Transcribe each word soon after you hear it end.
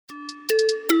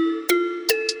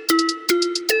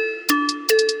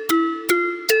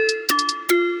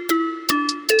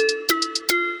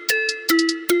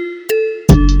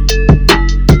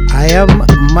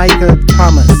Brother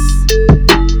Thomas.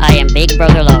 I am Big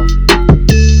Brother Love.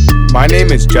 My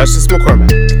name is Justice McCormack.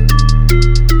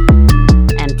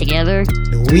 And together,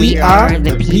 We are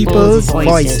the People's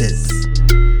Voices.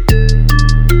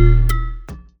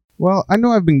 Well, I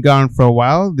know I've been gone for a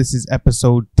while. This is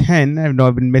episode 10. I know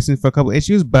I've been missing for a couple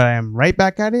issues, but I am right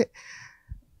back at it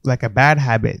like a bad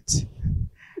habit.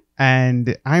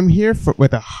 And I'm here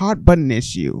with a hot button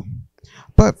issue.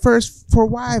 But first, for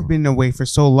why I've been away for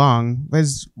so long,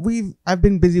 I've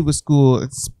been busy with school.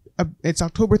 It's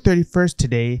October 31st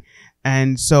today,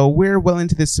 and so we're well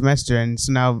into this semester, and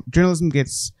so now journalism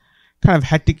gets kind of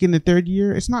hectic in the third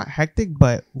year. It's not hectic,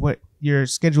 but what your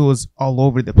schedule is all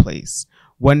over the place.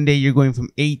 One day you're going from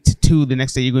 8 to 2, the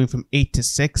next day you're going from 8 to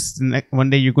 6, one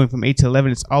day you're going from 8 to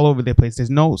 11. It's all over the place. There's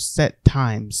no set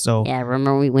time. So yeah,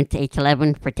 remember we went to 8 to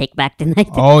 11 for Take Back the Night?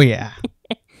 Oh, yeah.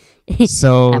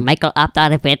 So Michael opted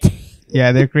out of it.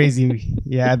 Yeah, they're crazy.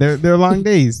 Yeah, they're long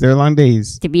days. They're long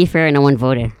days. To be fair, no one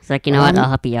voted. It's like, you know what? I'll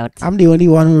help you out. I'm the only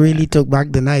one who really took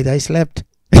back the night. I slept.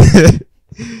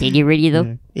 Did you really,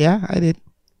 though? Yeah, I did.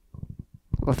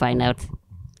 We'll find out.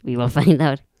 We will find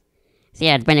out. So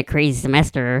yeah, it's been a crazy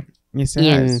semester. Yes, it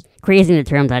has. Crazy in the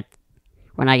term that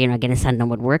we're not, getting sent on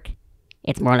with work.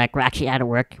 It's more like we're actually out of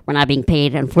work. We're not being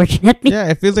paid, unfortunately. Yeah,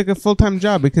 it feels like a full-time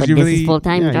job because this is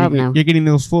full-time job now. You're getting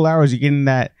those full hours. You're getting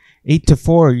that 8 to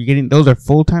 4. Those are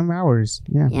full-time hours.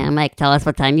 Yeah. Yeah, Mike, tell us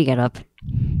what time you get up.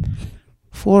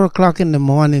 4 o'clock in the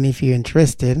morning, if you're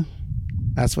interested.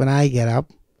 That's when I get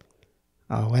up.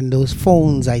 When those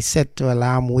phones I set to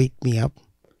alarm wake me up.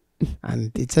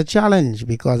 And it's a challenge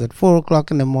because at 4 o'clock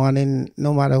in the morning,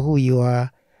 no matter who you are,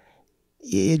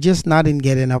 you're just not in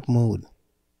getting up mood.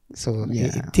 So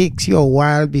it takes you a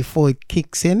while before it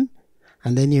kicks in.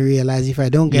 And then you realize if I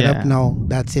don't get up now,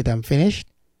 that's it, I'm finished.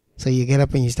 So you get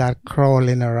up and you start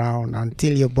crawling around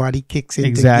until your body kicks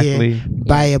into gear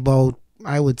by about,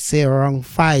 I would say, around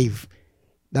 5.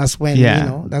 That's when,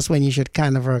 that's when you should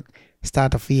kind of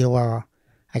start to feel, well,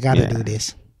 I got to do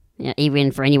this. Yeah,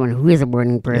 even for anyone who is a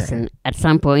morning person, at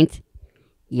some point,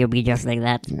 you'll be just like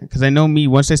that. Because I know me,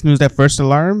 once I snooze that first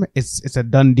alarm, it's a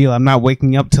done deal. I'm not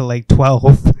waking up till like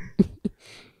 12.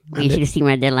 You should have seen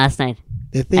what I did last night.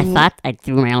 I thought I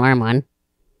threw my alarm on.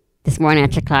 This morning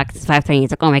at o'clock, it's 5:20.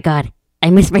 It's like, oh my God, I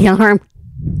missed my alarm.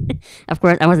 Of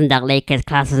course, I wasn't that late because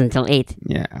class was until 8.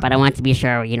 Yeah. But I wanted to be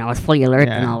sure, I was fully alert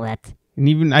and all that. And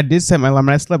even I did set my alarm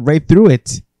and I slept right through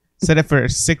it. Set it for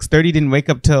 6:30, didn't wake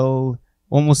up till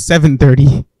almost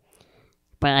 7:30.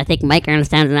 But I think Mike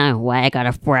understands now why I got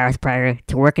up 4 hours prior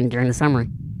to working during the summer.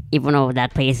 Even though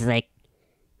that place is like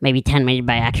maybe 10 minutes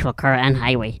by actual car and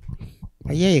highway.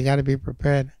 Yeah, you got to be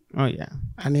prepared. Oh, yeah.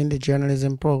 And in the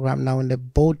journalism program, now in the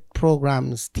both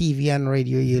programs, TV and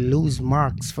radio, you lose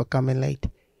marks for coming late.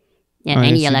 Yeah,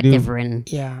 any elective we're in.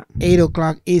 Yeah, 8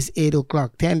 o'clock is 8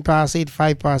 o'clock. 10 past 8,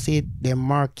 5 past 8, they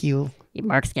mark you. Your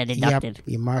marks get deducted. Yep,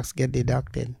 your marks get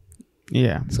deducted.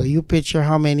 Yeah. So you picture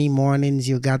how many mornings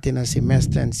you got in a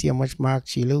semester and see how much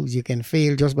marks you lose. You can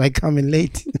fail just by coming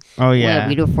late. Oh, yeah. Well,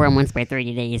 we do 4 months by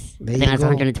 30 days. Then that's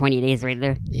 120 days right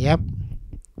there. Yep.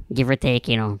 Give or take,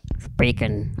 break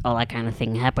and all that kind of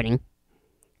thing happening.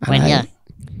 But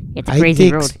it's a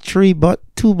crazy road. I take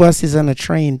 2 buses and a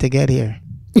train to get here.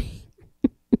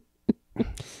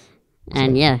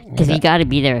 And because you got to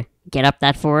be there. Get up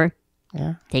that 4.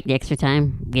 Yeah. Take the extra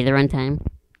time. Be there on time.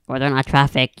 Whether or not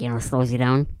traffic, slows you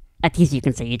down. At least you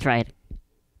can say you tried.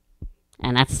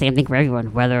 And that's the same thing for everyone.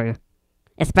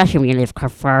 Especially when you live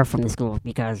far from the school,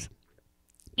 because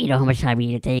you know how much time you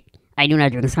need to take. I do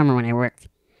not during the summer when I worked.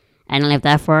 I don't live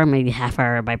that far, maybe half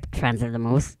hour by transit the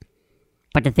most.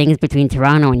 But the things between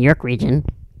Toronto and York region,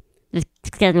 the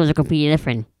schedules are completely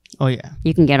different. Oh, yeah.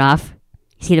 You can get off,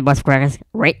 see the bus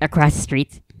right across the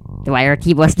street, the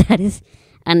YRT bus that is,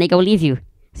 and they go leave you.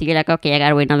 So you're like, okay, I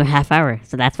gotta wait another half hour.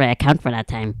 So that's why I count for that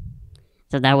time.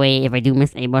 So that way, if I do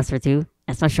miss a bus or 2,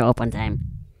 I still show up on time.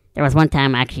 There was one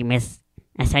time I actually missed.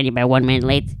 I started by 1 minute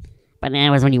late, but then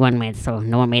it was only 1 minute, so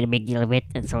no one made a big deal of it,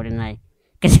 and so didn't I.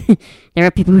 Because there are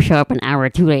people who show up an hour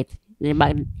too late. Then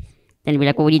they'll be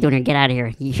like, well, what are you doing here? Get out of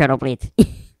here. You showed up late.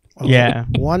 Yeah.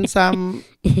 Once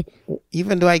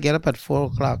even though I get up at 4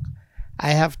 o'clock, I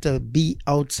have to be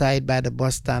outside by the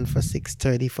bus stand for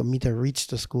 6:30 for me to reach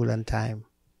the school on time.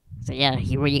 So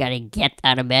you really gotta get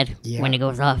out of bed when it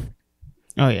goes off.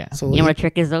 Oh yeah. So you know what the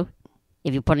trick is though?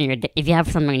 If you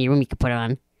have something in your room you can put it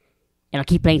on, it'll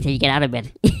keep playing till you get out of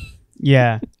bed.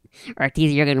 Yeah. Or at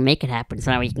least you're gonna make it happen,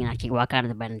 so that way you can actually walk out of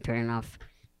the bed and turn it off.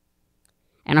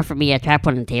 I know for me, I tried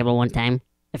putting on the table one time,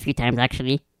 a few times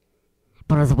actually,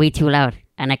 but it was way too loud,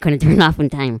 and I couldn't turn it off in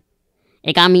time.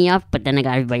 It got me up, but then I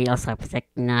got everybody else up. It's like,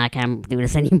 nah, I can't do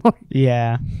this anymore.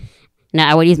 Yeah. Now,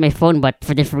 I would use my phone, but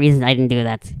for different reasons, I didn't do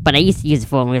that. But I used to use the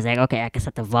phone where it's like, okay, I can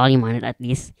set the volume on it at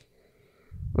least.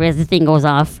 Whereas the thing goes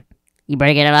off, you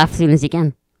better get it off as soon as you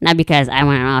can. Not because I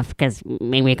want it off, because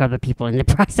may wake other people in the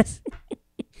process.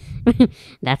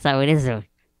 That's how it is, though.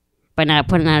 But now,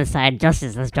 putting that aside,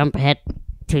 Justice, let's jump ahead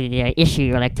to the issue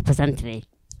you'd like to present today.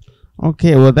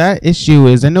 Okay, well, that issue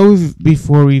is, I know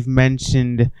we've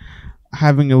mentioned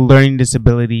having a learning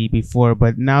disability before,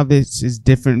 but now this is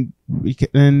different.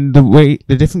 And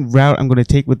the different route I'm going to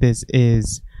take with this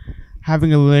is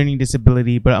having a learning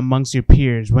disability, but amongst your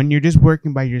peers. When you're just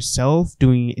working by yourself,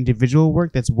 doing individual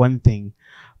work, that's one thing.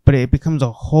 But it becomes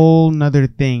a whole nother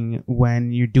thing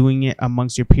when you're doing it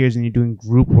amongst your peers and you're doing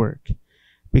group work.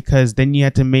 Because then you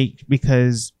have to make,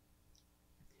 because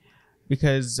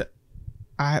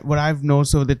what I've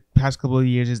noticed over the past couple of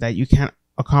years is that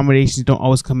accommodations don't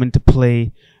always come into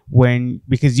play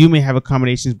because you may have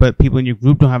accommodations, but people in your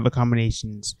group don't have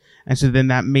accommodations. And so then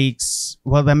that makes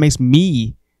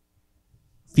me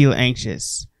feel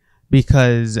anxious,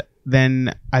 because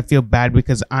then I feel bad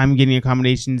because I'm getting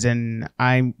accommodations and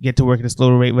I get to work at a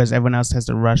slower rate, whereas everyone else has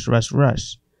to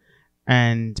rush.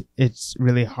 And it's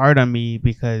really hard on me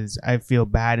because I feel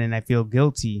bad and I feel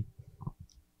guilty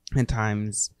at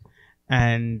times.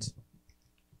 And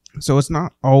so it's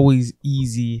not always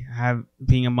easy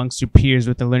being amongst your peers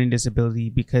with a learning disability,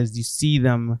 because you see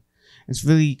them. It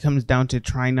really comes down to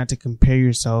trying not to compare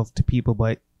yourself to people,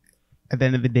 but at the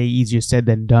end of the day, easier said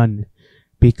than done,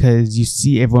 because you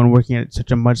see everyone working at such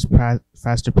a much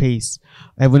faster pace.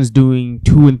 Everyone's doing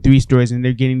 2 and 3 stories and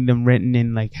they're getting them written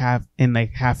in like half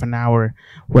an hour,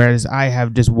 whereas I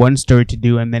have just 1 story to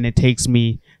do and then it takes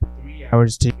me 3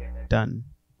 hours to get it done.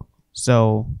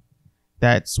 So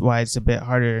that's why it's a bit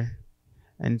harder.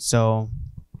 And so,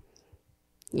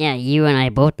 yeah, you and I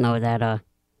both know that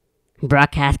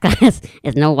broadcast class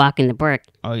is no walk in the park.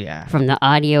 oh yeah, From the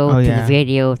audio to the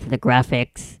video to the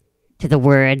graphics to the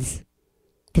words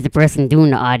to the person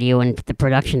doing the audio and to the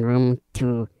production room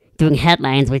to doing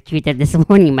headlines, which you did this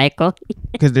morning, Michael.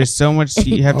 because there's so much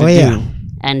you have to do.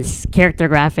 And character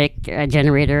graphic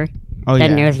generator. Oh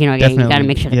Then yeah, there's, you got to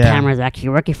make sure the camera's actually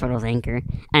working for those anchor.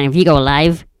 And if you go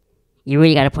live, you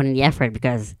really got to put in the effort,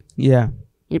 because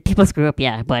people screw up,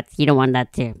 but you don't want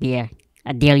that to be a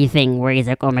daily thing where he's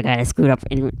like, oh my God, I screwed up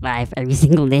in live every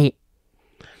single day.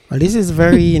 Well, this is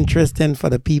very interesting for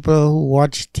the people who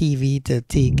watch TV to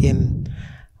take in.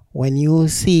 When you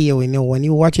see, when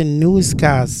you watch a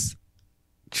newscast,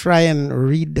 try and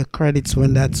read the credits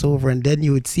when that's over, and then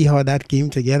you would see how that came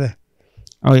together.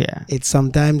 Oh yeah.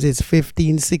 Sometimes it's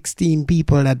 15, 16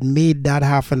 people that made that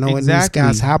half an hour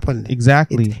newscast happen.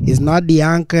 Exactly. It's not the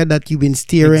anchor that you've been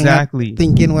staring at,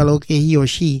 thinking, well, okay, he or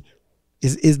she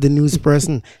is the news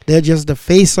person. They're just the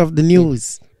face of the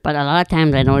news. But a lot of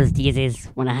times I notice these days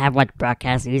when I have watched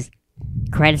broadcast news,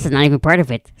 credits is not even part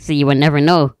of it. So you would never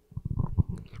know.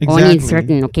 Exactly. Only in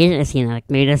certain occasions I see, like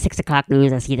maybe the 6 o'clock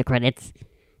news, I see the credits.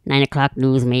 9 o'clock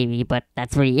news maybe, but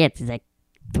that's really it. It's like,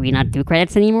 do we not do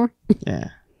credits anymore? Yeah.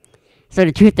 So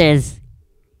the truth is,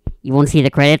 you won't see the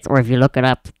credits, or if you look it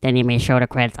up, then they may show the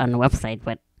credits on the website.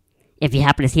 But if you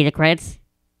happen to see the credits,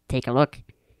 take a look.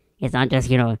 It's not just,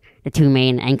 the 2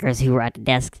 main anchors who were at the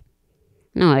desk.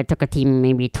 No, it took a team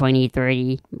maybe 20,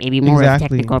 30, maybe more if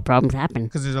technical problems happen.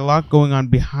 Because there's a lot going on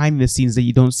behind the scenes that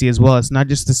you don't see as well. It's not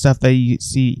just the stuff that you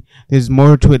see. There's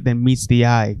more to it than meets the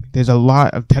eye. There's a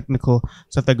lot of technical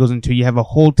stuff that goes into it. You have a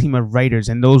whole team of writers,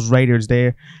 and those writers,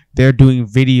 they're doing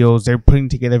videos. They're putting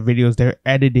together videos. They're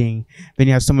editing. Then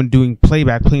you have someone doing playing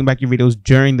back your videos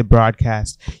during the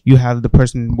broadcast. You have the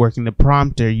person working the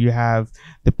prompter. You have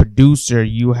the producer.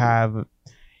 You have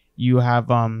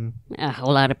a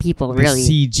whole lot of people, the really.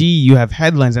 CG, you have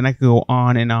headlines, and I could go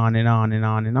on and on and on and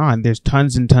on and on. There's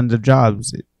tons and tons of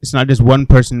jobs. It's not just one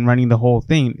person running the whole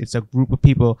thing. It's a group of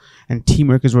people, and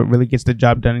teamwork is what really gets the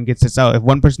job done and gets us out. If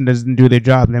one person doesn't do their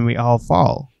job, then we all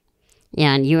fall.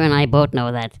 Yeah, and you and I both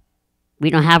know that we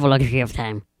don't have a luxury of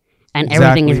time. And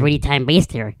everything is really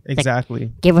time-based here. Exactly.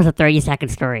 Like, give us a 30-second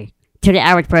story. To the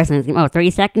average person,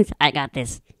 30 seconds? I got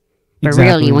this. But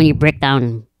really, when you break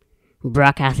down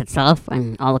broadcast itself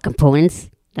and all the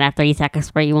components that 30-second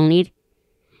story you will need,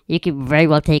 you could very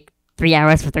well take 3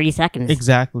 hours for 30 seconds.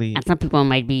 Exactly. And some people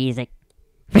might be like,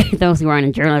 for those who aren't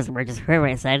in journalism or just heard what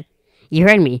I said, you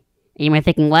heard me. And you might be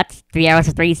thinking, what? 3 hours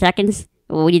for 30 seconds?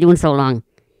 Well, what are you doing so long?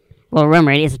 Well, remember,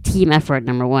 it is a team effort,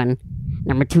 number 1.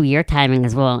 Number 2, your timing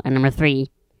as well. And number 3,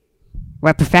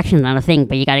 where perfection is not a thing,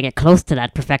 but you got to get close to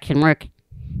that perfection work.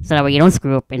 So that way you don't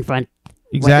screw up in front.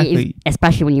 Exactly.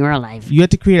 Especially when you're alive. You have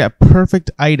to create a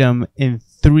perfect item in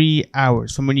 3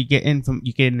 hours. From when you get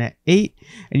in at 8,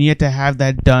 and you have to have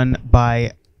that done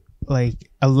by like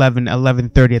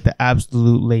 11:30 at the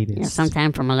absolute latest. Yeah,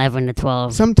 sometime from 11 to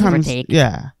 12. Sometimes, give or take.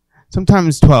 yeah,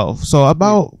 sometimes 12. So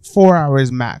about 4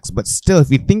 hours max. But still,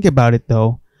 if you think about it,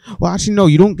 though, well, actually, no,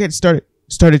 you don't get started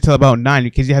till about 9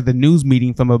 because you have the news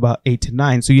meeting from about 8 to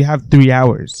 9. So you have 3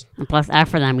 hours. And plus,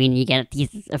 after that, I mean, you get at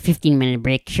least a 15-minute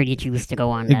break should you choose to go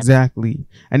on that. Exactly.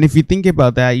 And if you think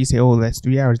about that, you say, oh, that's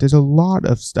 3 hours. There's a lot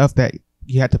of stuff that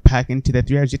you have to pack into that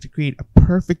 3 hours. You have to create a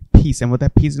perfect piece. And what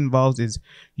that piece involves is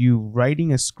you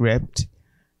writing a script.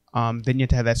 Then you have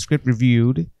to have that script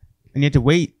reviewed. And you have to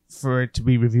wait for it to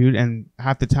be reviewed. And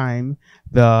half the time,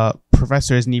 the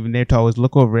professor isn't even there to always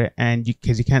look over it. And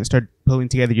because you can't start pulling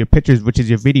together your pictures, which is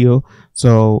your video.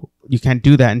 So you can't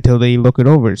do that until they look it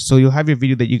over. So you'll have your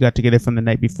video that you got together from the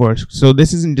night before. So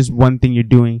this isn't just one thing you're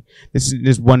doing. This isn't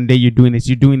just one day you're doing this.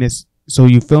 You're doing this. So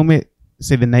you film it,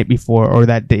 say the night before or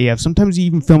that day of. Sometimes you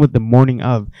even film it the morning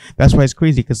of. That's why it's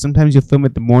crazy, because sometimes you'll film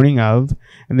it the morning of,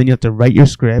 and then you have to write your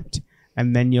script,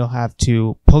 and then you'll have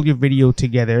to pull your video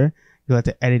together. You'll have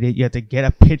to edit it. You have to get a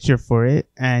picture for it,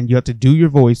 and you have to do your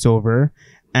voiceover.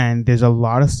 And there's a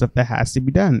lot of stuff that has to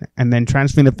be done. And then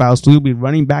transferring the files, so you'll be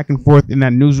running back and forth in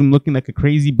that newsroom looking like a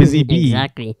crazy busy bee.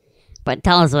 Exactly. But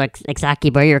tell us exactly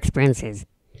what your experience is.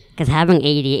 Because having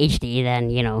ADHD, then,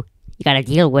 you got to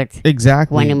deal with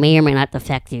Exactly. when it may or may not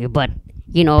affect you. But,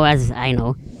 as I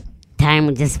know,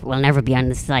 time just will never be on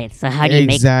the side. So how do you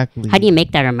make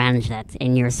that or manage that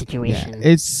in your situation? Yeah,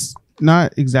 it's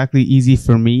not exactly easy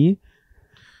for me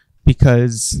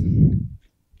because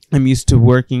I'm used to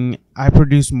working. I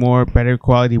produce better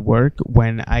quality work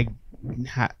when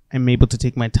I'm able to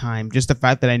take my time. Just the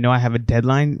fact that I know I have a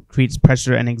deadline creates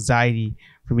pressure and anxiety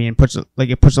for me, and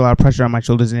it puts a lot of pressure on my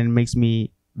shoulders, and it makes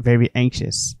me very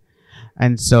anxious.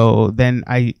 And so then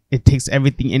it takes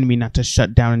everything in me not to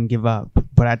shut down and give up,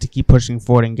 but I have to keep pushing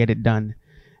forward and get it done.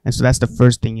 And so that's the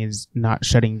first thing, is not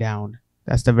shutting down.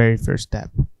 That's the very first step.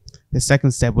 The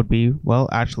second step would be,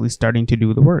 actually starting to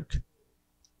do the work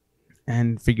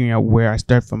and figuring out where I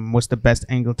start from, what's the best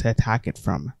angle to attack it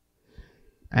from.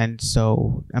 And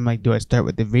so I'm like, do I start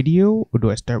with the video or do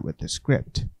I start with the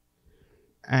script?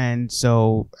 And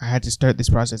so I had to start this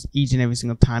process each and every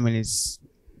single time, and it's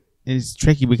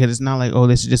tricky because it's not like, oh,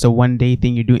 this is just a one day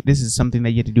thing you're doing. This is something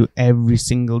that you have to do every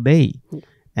single day,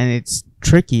 and it's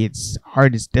tricky, it's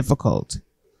hard, it's difficult.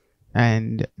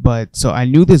 So I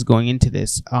knew this going into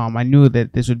this. I knew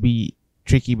that this would be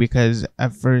tricky because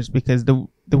the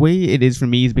way it is for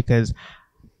me is because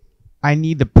I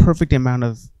need the perfect amount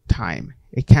of time.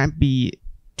 It can't be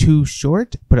too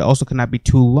short, but it also cannot be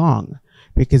too long,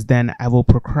 because then I will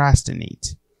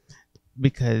procrastinate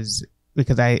because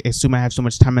I assume I have so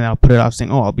much time, and I'll put it off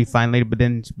saying, oh, I'll be fine later. But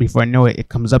then before I know it, it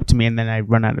comes up to me, and then I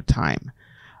run out of time.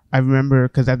 I remember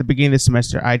because at the beginning of the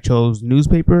semester, I chose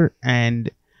newspaper and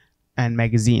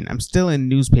magazine. I'm still in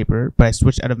newspaper, but I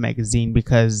switched out of magazine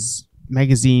because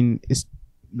magazine is,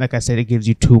 like I said, it gives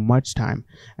you too much time,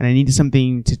 and I needed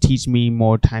something to teach me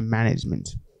more time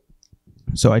management.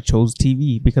 So I chose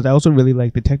TV because I also really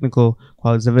like the technical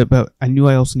qualities of it, but I knew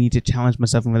I also needed to challenge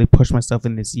myself and really push myself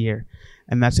in this year.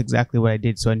 And that's exactly what I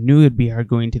did. So I knew it'd be hard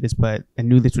going into this, but I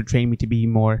knew this would train me to be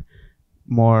more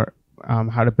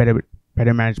how to better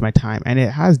manage my time. And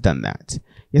it has done that.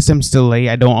 Yes, I'm still late.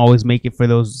 I don't always make it for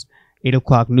those 8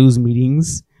 o'clock news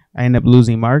meetings. I end up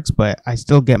losing marks, but I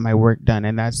still get my work done.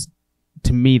 And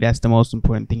to me, that's the most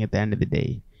important thing at the end of the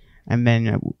day. And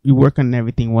then you work on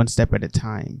everything one step at a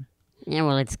time. Yeah,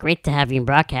 well, it's great to have you in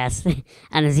broadcast.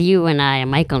 And as you and I and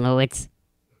Michael know, it's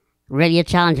really a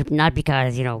challenge, not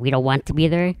because, we don't want to be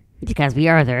there, it's because we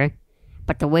are there.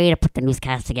 But the way to put the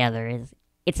newscast together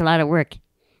it's a lot of work.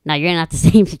 Now, you're not the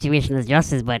same situation as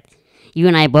Justice, but you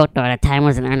and I both know that time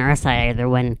wasn't on our side either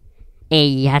when A,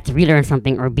 you had to relearn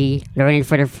something, or B, learn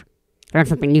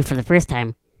something new for the first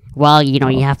time. Well, you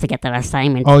have to get that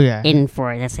assignment in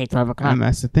for, let's say, 12 o'clock. And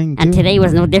that's the thing, too. And today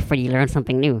was no different. You learned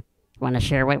something new. Want to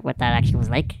share what that actually was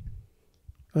like?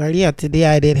 Well, yeah, today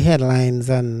I did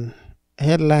headlines, and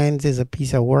headlines is a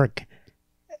piece of work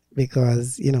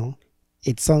because,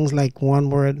 it sounds like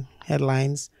one word,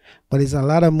 headlines, but it's a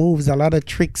lot of moves, a lot of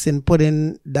tricks in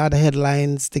putting that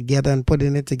headlines together and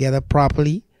putting it together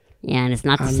properly. Yeah, and it's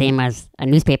not the same as a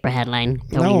newspaper headline.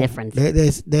 Totally different.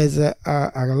 There's a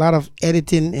lot of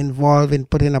editing involved in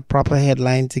putting a proper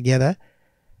headline together.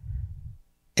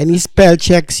 Any spell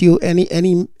checks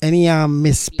any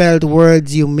misspelled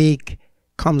words you make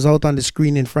comes out on the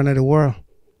screen in front of the world.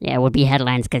 Yeah, it would be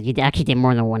headlines because you actually did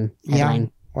more than one headline. Yeah,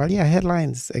 well, yeah,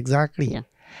 headlines, exactly. Yeah.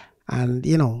 And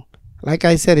like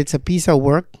I said, it's a piece of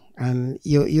work, and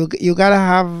you gotta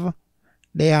have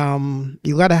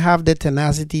you gotta have the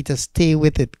tenacity to stay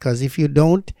with it, because if you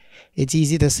don't, it's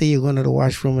easy to say you're going to the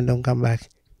washroom and don't come back.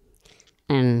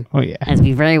 And Oh yeah. as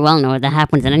we very well know, that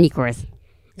happens in any course.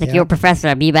 Like Yeah. your professor,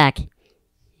 I'll be back.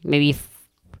 Maybe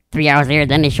 3 hours later,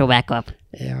 then they show back up.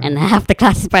 Yeah. And half the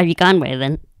class is probably gone by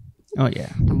then. Oh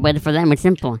yeah. But for them, it's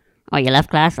simple. Oh, you left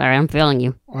class? All right, I'm failing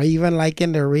you. Or even like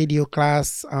in the radio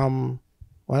class, when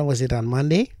was it, on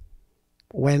Monday?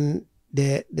 When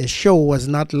the show was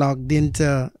not logged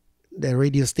into the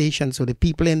radio station, so the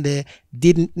people in there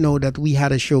didn't know that we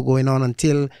had a show going on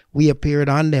until we appeared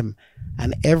on them.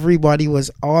 And everybody was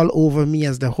all over me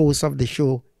as the host of the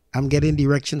show. I'm getting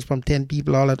directions from 10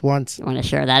 people all at once. You want to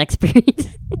share that experience?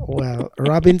 Well,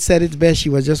 Robin said it's best. She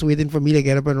was just waiting for me to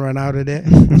get up and run out of there.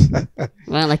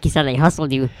 Well, like you said, they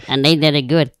hustled you, and they did it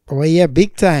good. Oh, yeah,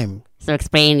 big time. So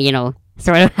explain,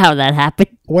 sort of how that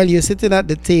happened. Well, you're sitting at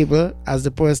the table as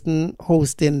the person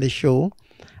hosting the show,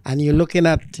 and you're looking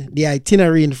at the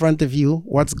itinerary in front of you,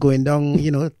 what's going down.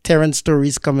 Terrence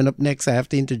story's coming up next. I have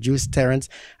to introduce Terrence.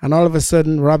 And all of a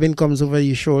sudden, Robin comes over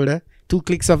your shoulder, 2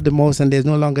 clicks of the mouse, and there's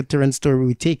no longer Terrence story.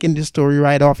 We're taking the story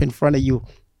right off in front of you.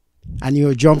 And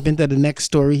you jump into the next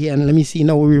story, and let me see,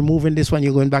 now we're removing this one,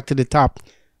 you're going back to the top.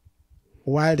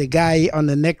 While the guy on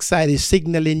the next side is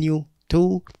signaling you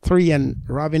 2, 3, and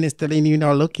Robin is telling you,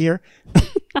 now look here.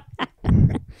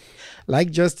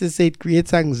 Like Justice said, it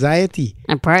creates anxiety.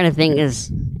 And part of the thing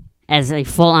is, as a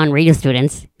full-on radio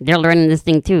students, they're learning this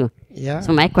thing too. Yeah.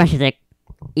 So my question is, like,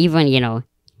 even, you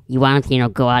want them to,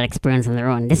 go out experience on their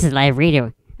own. This is live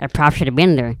radio. A prop should have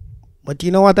been there. But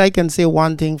you know what? I can say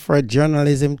one thing for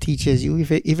journalism teaches you.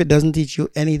 If it doesn't teach you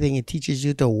anything, it teaches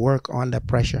you to work under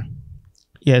pressure.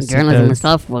 Yes. Journalism it does.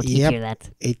 itself will teach Yep. you that.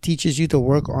 It teaches you to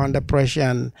work under pressure.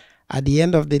 And at the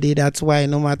end of the day, that's why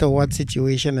no matter what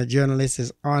situation a journalist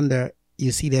is under,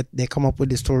 you see that they come up with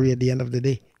the story at the end of the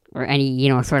day. Or any,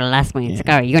 sort of last minute. It's like,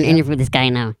 all right, you're going to interview this guy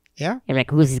now. Yeah. You're like,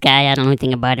 who's this guy? I don't know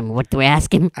anything about him. What do I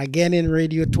ask him? Again, in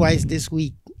radio twice this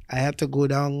week, I had to go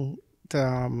down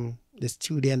to the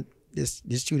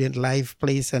student live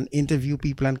place and interview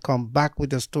people and come back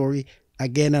with a story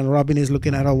again. And Robin is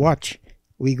looking at her watch.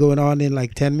 We going on in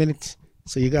like 10 minutes.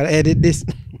 So you got to edit this.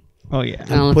 Oh yeah.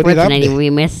 Well, put it up unfortunately, there. we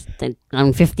missed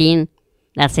on 15.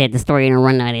 That's it. The story in a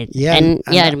run at it. Yeah, And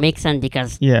and yeah, that- it makes sense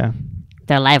because Yeah.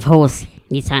 the live host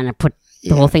needs time to put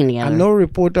the whole thing together. And no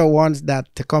reporter wants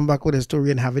that to come back with a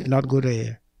story and have it not go to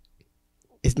air.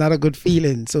 It's not a good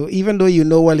feeling. So even though you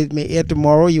know, well, it may air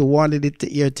tomorrow, you wanted it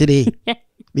to air today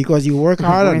because you work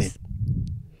hard on it.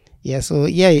 Yeah, so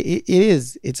yeah, it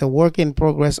is. It's a work in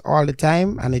progress all the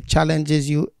time, and it challenges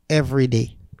you every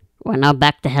day. Well, now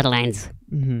back to headlines.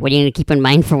 Mhm. What are you going to keep in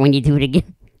mind for when you do it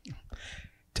again?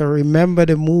 To remember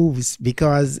the moves,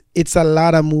 because it's a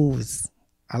lot of moves.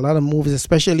 A lot of moves,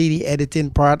 especially the editing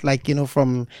part, like,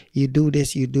 from you do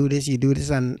this,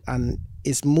 and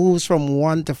it's moves from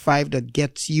 1 to 5 that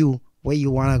gets you where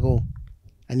you want to go.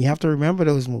 And you have to remember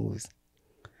those moves.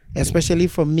 Especially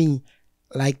for me,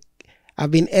 like,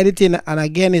 I've been editing, and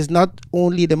again, it's not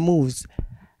only the moves.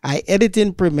 I edit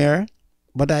in Premiere,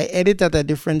 but I edit at a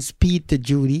different speed to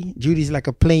Judy. Judy's like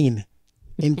a plane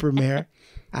in Premiere,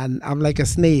 and I'm like a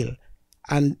snail.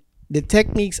 And the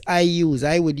techniques I use,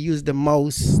 I would use the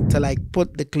mouse to like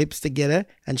put the clips together,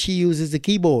 and she uses the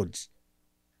keyboards.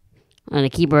 And the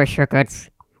keyboard shortcuts,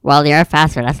 while they are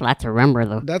faster, that's a lot to remember,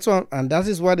 though. That's what, and that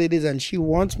is what it is, and she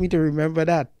wants me to remember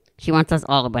that. She wants us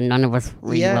all, but none of us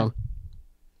really Yeah. will.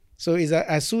 So is that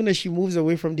as soon as she moves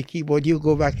away from the keyboard, you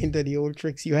go back into the old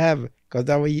tricks you have, because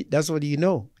that's what you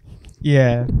know.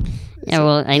 Yeah. Yeah,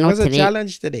 well, I It know was a today.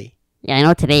 challenge today. Yeah, I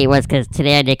know today it was because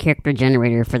today I did character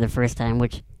generator for the first time,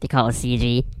 which they call a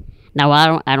CG. Now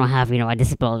I don't have a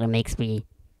disability that makes me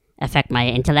affect my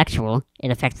intellectual. It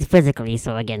affects me physically.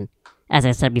 So again, as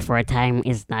I said before, time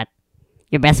is not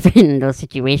your best friend in those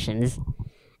situations.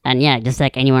 And yeah, just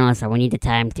like anyone else, we need the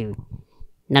time to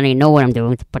not only know what I'm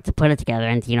doing, but to put it together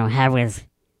and to, have it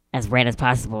as right as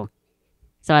possible.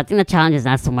 So I think the challenge is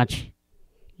not so much,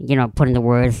 putting the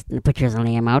words, the pictures, and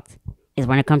laying them out, is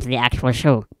when it comes to the actual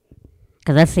show.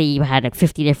 Because let's say you had like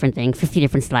 50 different things, 50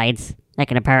 different slides,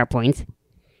 like in a PowerPoint. You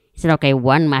said, okay,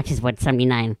 1 matches what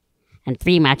 79, and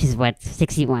 3 matches what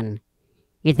 61.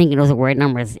 You're thinking those are weird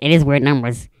numbers. It is weird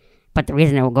numbers. But the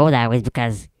reason it will go that way is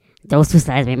because those 2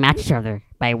 slides may match each other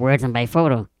by words and by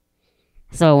photo.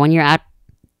 So when you're out,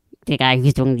 the guy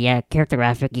who's doing the character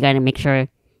graphic, you got to make sure you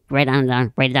write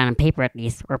it down on paper at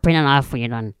least, or print it off when you're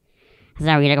done. So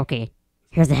now you're like, okay,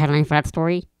 here's the headline for that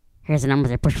story. Here's the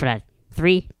numbers I push for that.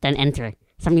 3, then enter.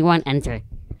 71, enter.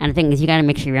 And the thing is, you gotta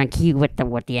make sure you're on cue with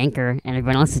what the anchor and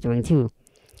everyone else is doing too.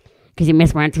 Because you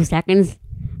miss 1 or 2 seconds,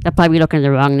 they'll probably be looking at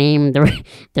the wrong name, the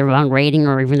wrong rating,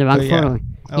 or even the wrong Oh, yeah. photo. You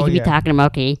Oh, could be yeah. talking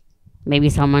about, okay, maybe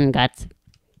someone had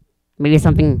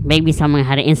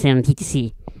an incident on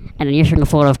TTC, and then you're showing a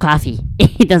photo of coffee.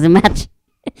 It doesn't match.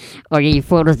 Or your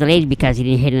photo's delayed because you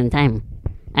didn't hit it in time.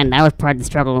 And that was part of the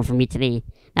struggle for me today.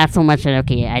 Not so much that,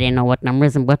 okay, I didn't know what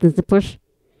numbers and buttons to push.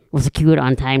 Was secured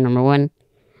on time, number one.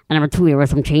 And number two, there were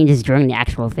some changes during the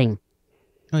actual thing.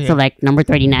 Oh, yeah. So, like, number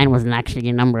 39 wasn't actually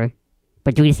a number.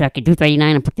 But Judy said, okay, do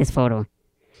 39 and put this photo.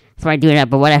 So I do that,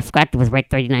 but what I forgot to was write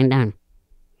 39 down.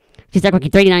 She's like, okay,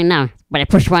 39 now. But I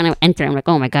push one and enter. I'm like,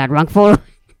 oh my god, wrong photo.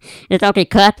 It's okay,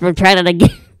 cut. We'll try that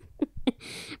again.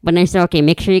 But then she said, okay,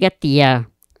 make sure you get the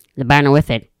banner with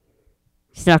it.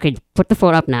 She said, okay, put the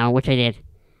photo up now, which I did.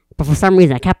 But for some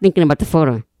reason, I kept thinking about the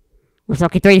photo. I said,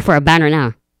 okay, 34, a banner now.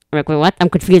 I'm like, wait, what? I'm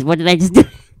confused. What did I just do?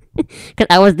 Because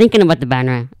I was thinking about the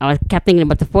banner. Kept thinking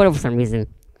about the photo for some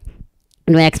reason.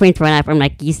 And when I explained to her, I'm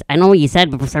like, I know what you said,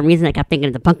 but for some reason I kept thinking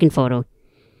of the pumpkin photo,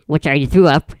 which I already threw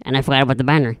up, and I forgot about the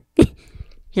banner. She's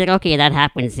like, okay, that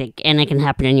happens, and it can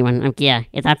happen to anyone. I'm like, yeah,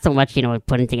 it's not so much,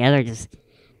 putting together, just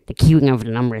the queuing of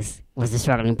the numbers was the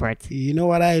struggling part. You know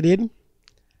what I did?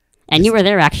 And you were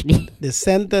there, actually. The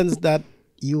sentence that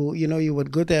you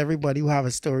would go to everybody who have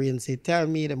a story and say, tell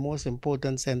me the most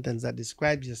important sentence that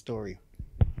describes your story.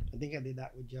 I think I did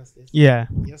that with Justice. Yeah.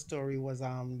 Your story was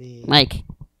the Mike.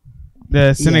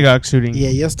 The synagogue shooting. Yeah,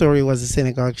 your story was a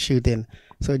synagogue shooting.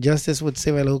 So Justice would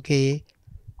say, well, okay,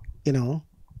 it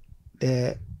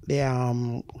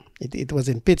was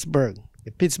in Pittsburgh.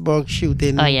 The Pittsburgh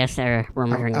shooting. Oh, yes, I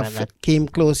remember hearing about that. Came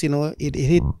close, it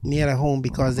hit near the home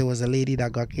because there was a lady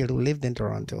that got killed who lived in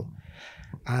Toronto.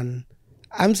 And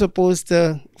I'm supposed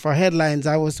to, for headlines,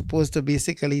 I was supposed to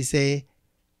basically say,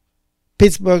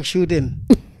 Pittsburgh shooting.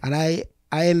 And I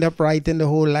end up writing the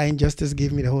whole line. Justice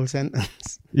gave me the whole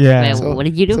sentence. Yeah. Well, what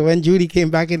did you do? So when Judy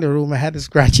came back in the room, I had to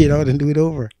scratch it out and do it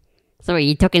over. So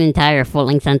you took an entire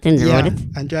full-length sentence and wrote it?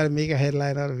 And try to make a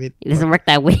headline out of it. It doesn't work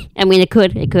that way. I mean, it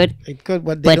could. It could,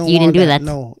 but they don't you didn't want do that.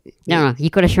 No. No,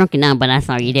 you could have shrunk it down, but that's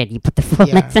not what you did. You put the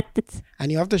full-length sentence.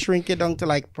 And you have to shrink it down to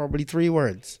like probably 3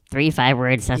 words. 3-5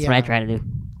 words, that's what I try to do.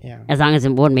 Yeah. As long as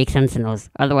it won't make sense in those.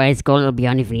 Otherwise, go a little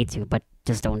beyond if you need to, but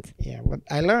just don't. Yeah, but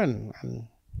I learn. And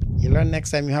you learn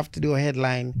next time you have to do a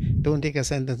headline. Don't take a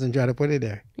sentence and try to put it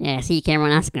there. Yeah, see,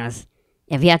 Cameron asking us,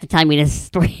 if you have to tell me this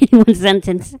story in one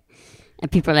sentence,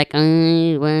 and people are like,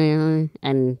 well,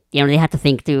 and, they have to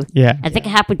think too. Yeah. I think it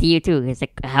happened to you too. It's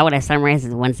like, how would I summarize it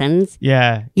in one sentence?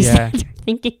 Yeah. You Yeah. start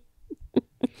thinking.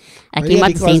 I came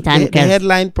at the same time the because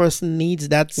headline person needs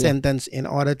that sentence in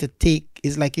order to take.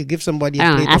 It's like you give somebody a I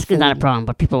don't plate know, of asking's food. not a problem,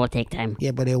 but people will take time.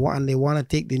 Yeah, but they want to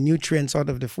take the nutrients out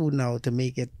of the food now to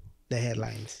make it the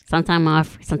headlines.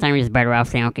 Sometimes you're just better off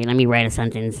saying, okay, let me write a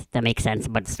sentence that makes sense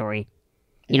about the story.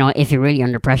 If you're really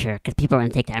under pressure, because people are going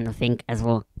to take time to think as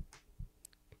well.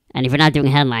 And if you're not doing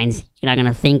headlines, you're not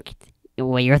going to think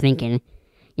what you're thinking.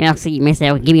 So you may say,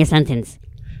 oh, give me a sentence.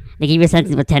 They give you a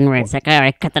sentence with 10 words. Like, all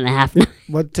right, cut that in half now.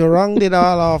 But to round it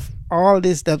all off, all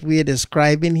this that we're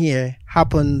describing here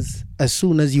happens as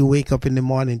soon as you wake up in the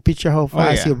morning. Picture how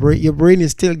fast your brain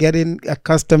is still getting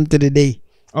accustomed to the day.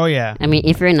 Oh, yeah. I mean,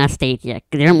 if you're in that state, yeah.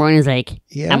 Because your morning is like,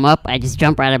 I'm up, I just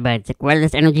jump out of bed. It's like, where did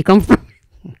this energy come from?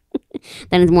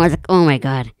 Then it's more like, oh my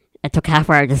God, I took half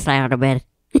an hour to slide out of bed.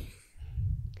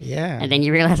 Yeah. And then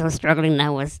you realize how struggling that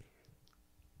was.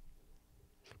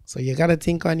 So you got to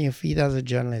think on your feet as a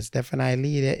journalist.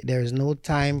 Definitely, there is no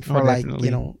time for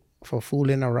for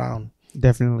fooling around.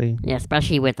 Definitely. Yeah,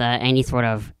 especially with any sort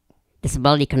of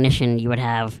disability condition you would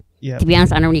have. Yeah. To be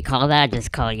honest, I don't really call that. I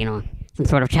just call it, some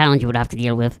sort of challenge you would have to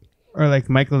deal with. Or like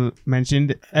Michael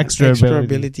mentioned, extra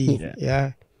ability.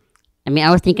 Yeah. I mean,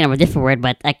 I was thinking of a different word,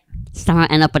 but I somehow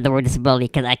end up with the word disability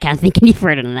because I can't think any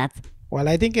further than that. Well,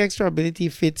 I think extra ability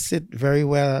fits it very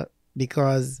well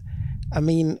because, I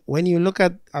mean, when you look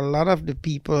at a lot of the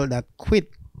people that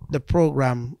quit the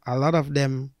program, a lot of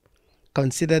them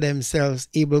consider themselves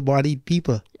able-bodied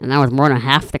people. And that was more than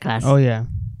half the class. Oh, yeah.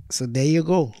 So there you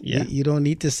go. Yeah. You don't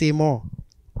need to say more.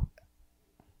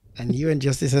 And you and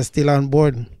Justice are still on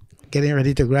board, getting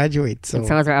ready to graduate. So is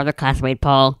our other classmate,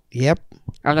 Paul. Yep.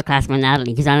 Our other classmate,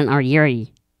 Natalie. He's on an art year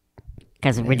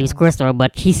because of reduced course though,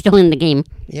 but he's still in the game.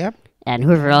 Yep. And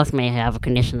whoever else may have a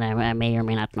condition that I may or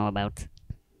may not know about.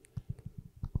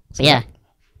 So yeah,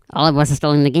 all of us are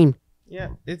still in the game. Yeah,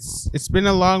 it's been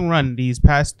a long run these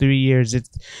past 3 years.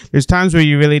 There's times where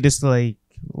you really just like,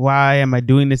 why am I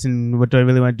doing this and what do I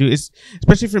really want to do? It's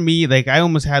especially for me, like I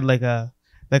almost had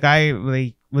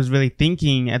I was really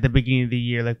thinking at the beginning of the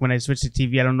year, like when I switched to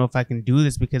TV, I don't know if I can do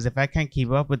this because if I can't keep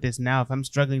up with this now, if I'm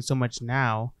struggling so much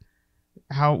now,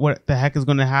 what the heck is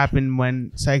going to happen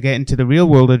when I get into the real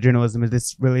world of journalism? Is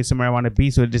this really somewhere I want to be?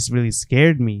 So it just really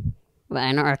scared me. Well,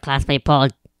 I know our classmate Paul,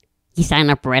 he signed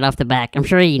up right off the back. I'm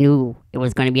sure he knew it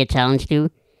was going to be a challenge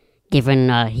too,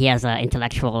 given he has an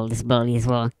intellectual disability as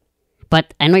well.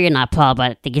 But I know you're not Paul,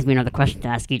 but it gives me another question to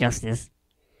ask you, Justice.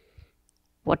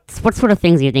 What sort of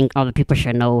things do you think other people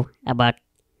should know about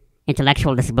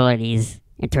intellectual disabilities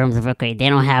in terms of, okay, they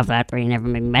don't have that, or you never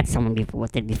maybe met someone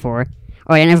with it before,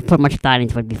 or you never put much thought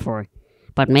into it before.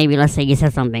 But maybe, let's say you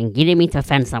said something, you didn't mean to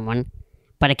offend someone,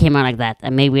 but it came out like that,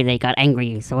 and maybe they got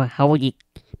angry. So how would you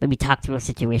maybe talk through a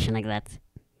situation like that?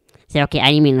 Say, okay,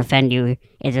 I didn't mean to offend you,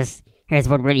 it's just, here's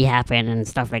what really happened, and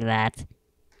stuff like that.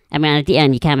 I mean, at the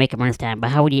end, you can't make them understand,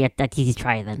 but how would you at least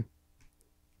try then?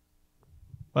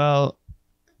 Well,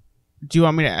 do you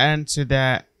want me to answer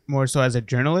that more so as a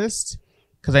journalist?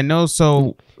 Because I know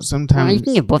sometimes... Well, you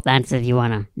can give both answers if you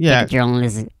want to. Yeah. Take a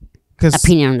journalist's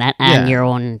opinion on that and your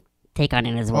own take on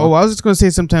it as well. Oh, I was just going to say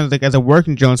sometimes, like, as a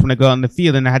working journalist, when I go out in the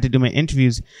field and I had to do my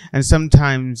interviews, and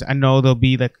sometimes I know there'll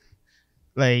be,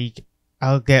 like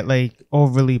I'll get, like,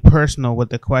 overly personal with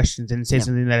the questions and say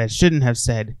something that I shouldn't have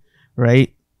said,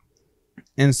 right?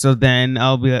 And so then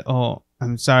I'll be like, oh,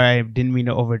 I'm sorry, I didn't mean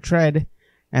to overtread.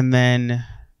 And then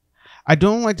I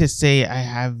don't like to say I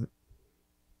have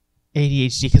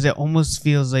ADHD because it almost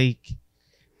feels like,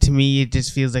 to me, it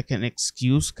just feels like an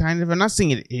excuse, kind of. I'm not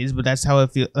saying it is, but that's how I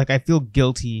feel. Like, I feel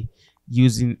guilty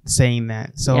saying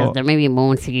that. So there may be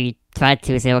moments where you try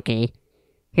to say, okay,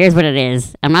 here's what it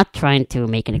is. I'm not trying to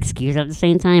make an excuse at the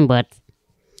same time, but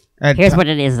here's what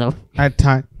it is, though. At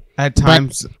times,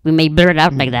 but we may blur it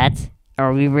out like that,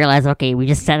 or we realize, okay, we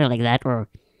just said it like that, or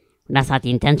that's not the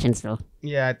intention still.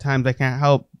 Yeah, at times I can't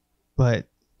help but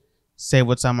say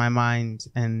what's on my mind,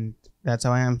 and that's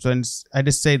how I am. So I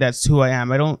just say that's who I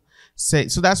am. I don't say,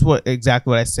 so that's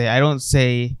exactly what I say. I don't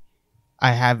say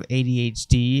I have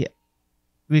ADHD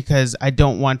because I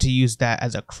don't want to use that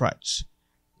as a crutch.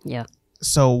 Yeah.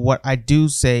 So what I do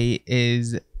say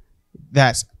is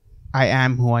that I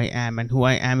am who I am, and who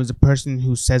I am is a person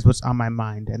who says what's on my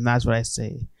mind, and that's what I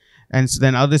say. And so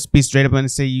then I'll just be straight up and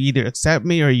say, you either accept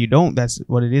me or you don't. That's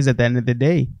what it is at the end of the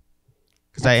day.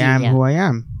 Because I am who I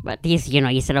am. But at least,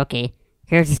 you said, okay,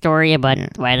 here's the story about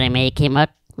why it came out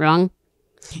wrong.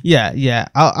 Yeah.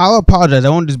 I'll apologize. I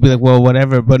won't just be like, well,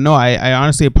 whatever. But no, I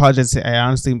honestly apologize. I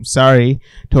honestly am sorry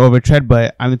to overtread,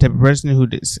 but I'm the type of person who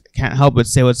just can't help but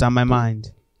say what's on my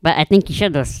mind. But I think you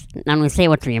should just not only say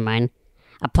what's on your mind,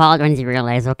 apologize when you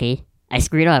realize, okay, I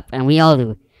screwed up, and we all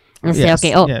do. And say,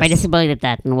 okay, my disability did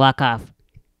that, and walk off.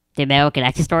 They'll be like, okay,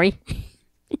 that's your story.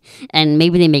 And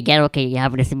maybe they may get, okay, you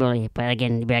have a disability, but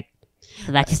again, they'll be like,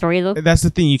 so that's your story, though? That's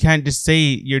the thing. You can't just say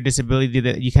your disability.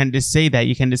 You can't just say that.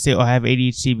 You can't just say, oh, I have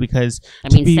ADHD, because...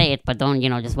 say it, but don't,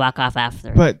 just walk off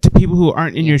after. But to people who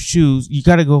aren't in your shoes, you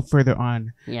got to go further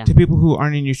on. Yeah. To people who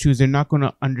aren't in your shoes, they're not going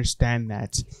to understand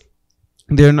that.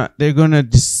 They're going to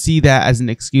just see that as an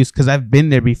excuse, because I've been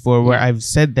there before where I've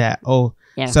said that,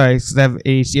 sorry, because I have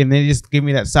ADHD, and they just give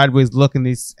me that sideways look,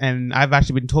 and I've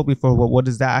actually been told before, well, what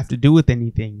does that have to do with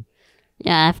anything?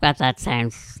 Yeah, I've got that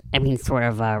sort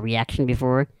of reaction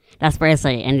before. That's where I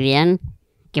say, in the end,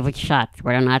 give it a shot.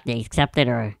 Whether or not they accept it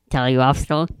or tell you off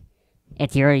still,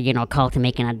 it's your, call to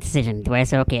making a decision. Do I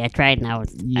say, okay, I tried now, I'm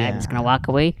just going to walk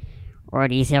away? Or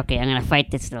do you say, okay, I'm going to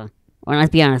fight this still? Well,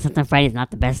 let's be honest, sometimes fighting is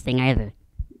not the best thing either.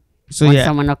 So when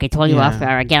someone told you off,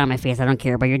 or get on my face, I don't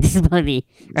care about your disability,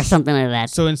 or something like that.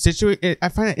 So I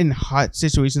find it in hot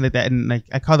situations like that, and like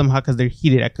I call them hot because they're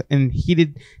heated. In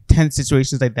heated, tense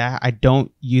situations like that, I don't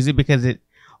use it because it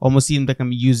almost seems like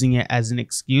I'm using it as an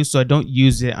excuse. So I don't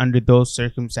use it under those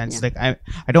circumstances. Like I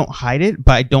don't hide it,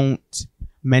 but I don't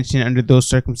mention it under those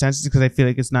circumstances because I feel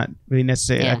like it's not really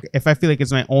necessary. Like, if I feel like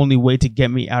it's my only way to get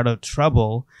me out of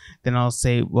trouble, then I'll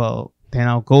say, well, then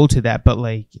I'll go to that. But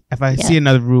like, if I see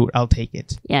another route, I'll take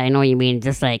it. Yeah, I know what you mean.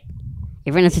 Just like,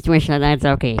 if you're in a situation like that, it's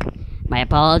okay. My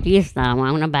apologies. I'm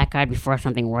going to back out before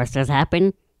something worse does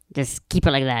happen. Just keep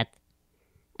it like that.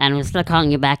 And we're still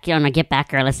calling you back. Get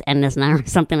back, or let's end this now, or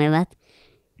something like that.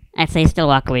 I'd say still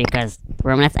walk away, because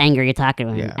when that's anger you're talking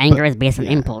about. Anger is based on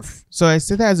impulse. So I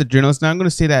said that as a journalist. Now I'm going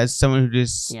to say that as someone who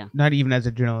just, not even as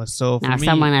a journalist. So for now me,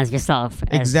 someone as yourself.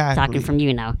 Exactly. Talking from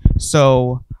you now.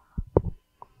 So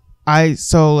I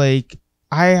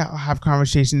have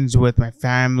conversations with my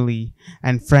family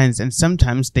and friends, and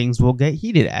sometimes things will get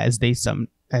heated as they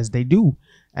sometimes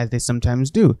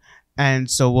do.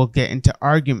 And so we'll get into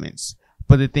arguments.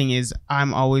 But the thing is,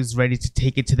 I'm always ready to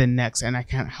take it to the next, and I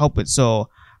can't help it. So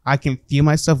I can feel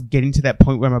myself getting to that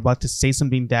point where I'm about to say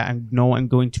something that I know I'm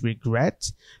going to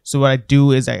regret. So what I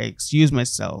do is I excuse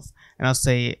myself, and I'll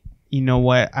say, you know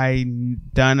what, I'm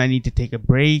done. I need to take a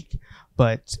break.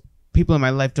 But people in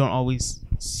my life don't always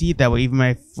see it that way. Even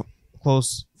my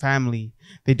close family,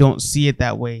 they don't see it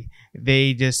that way.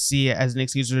 They just see it as an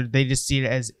excuse, or they just see it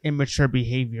as immature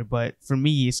behavior. But for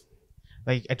me, it's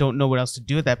like I don't know what else to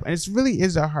do with that. And it's really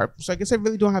is a hard. So I guess I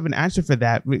really don't have an answer for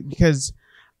that because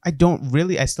I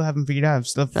still haven't figured out. I'm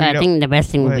still So I figuring out. think the best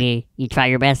thing would be you try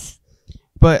your best.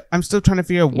 But I'm still trying to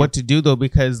figure out what to do though,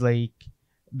 because like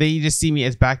they just see me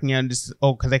as backing out and just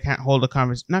because I can't hold a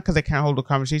conversation. Not because I can't hold a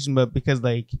conversation, but because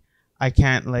like I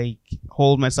can't like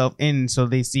hold myself in, so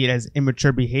they see it as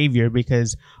immature behavior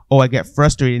because I get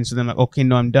frustrated, and so then like okay,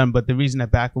 no, I'm done. But the reason I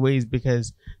back away is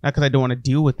because not because I don't want to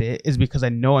deal with it, is because I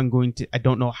know I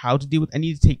don't know how to deal with. I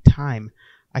need to take time.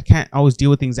 I can't always deal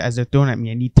with things as they're thrown at me.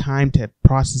 I need time to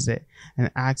process it and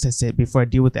access it before I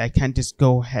deal with it. I can't just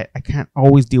go ahead. I can't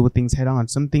always deal with things head on.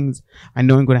 Some things I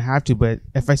know I'm going to have to, but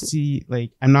if I see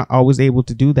like I'm not always able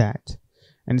to do that,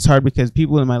 and it's hard because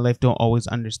people in my life don't always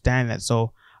understand that.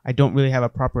 So I don't really have a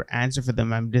proper answer for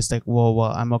them. I'm just like, well,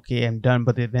 I'm okay, I'm done.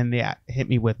 But then they hit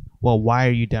me with, well, why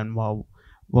are you done? Well,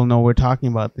 no, we're talking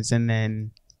about this, and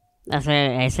then That's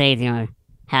why I say,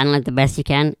 handle it the best you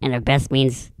can, and the best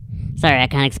means, sorry, I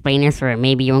can't explain this, or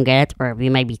maybe you won't get it, or we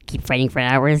might keep fighting for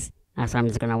hours. So I'm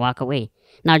just gonna walk away.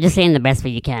 Now, just saying the best way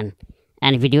you can,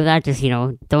 and if you do that, just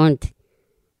don't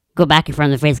go back in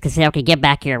front of the face. Cause say, okay, get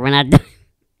back here. We're not done.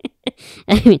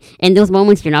 I mean, in those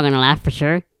moments, you're not gonna laugh for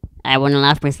sure. I wouldn't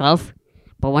laugh myself.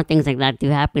 But when things like that do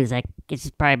happen, it's like it's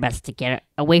just probably best to get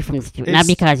away from the situation. Not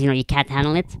because you can't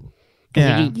handle it.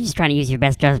 Because you're just trying to use your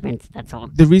best judgment. That's all.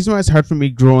 The reason why it's hard for me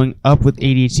growing up with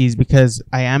ADHD is because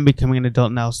I am becoming an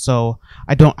adult now, so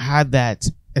I don't have that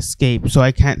escape. So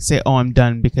I can't say, oh, I'm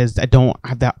done, because I don't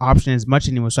have that option as much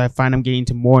anymore. So I find I'm getting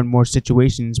into more and more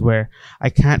situations where I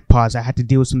can't pause. I had to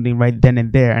deal with something right then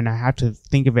and there, and I have to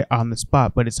think of it on the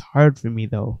spot. But it's hard for me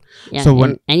though. Yeah. So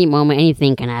when any moment,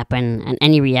 anything can happen, and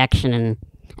any reaction, and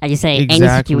as you say, any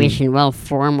situation will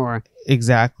form or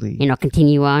exactly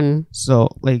continue on. So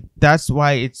like that's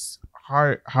why it's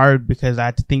hard because I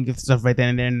had to think of stuff right then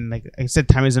and then. Like I said,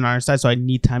 time isn't on our side, so I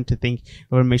need time to think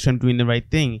or make sure I'm doing the right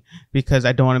thing, because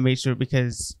I don't want to make sure,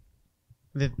 because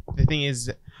the thing is,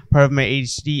 part of my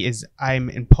ADHD is I'm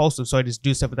impulsive, so I just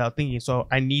do stuff without thinking. So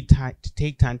I need time to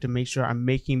take time to make sure I'm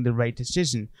making the right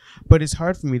decision. But it's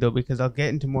hard for me though, because I'll get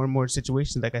into more and more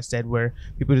situations, like I said, where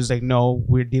people are just like, no,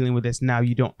 we're dealing with this now,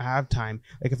 you don't have time.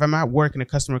 Like if I'm at work and a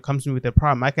customer comes to me with a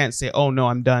problem, I can't say, oh no,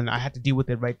 I'm done, I have to deal with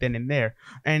it right then and there.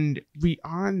 And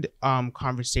beyond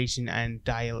conversation and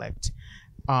dialect,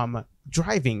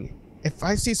 driving, if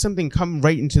I see something come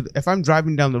right into if I'm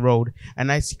driving down the road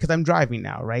and I see, because I'm driving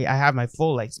now, right? I have my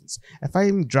full license. If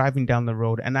I'm driving down the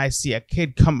road and I see a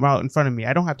kid come out in front of me,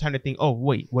 I don't have time to think, oh,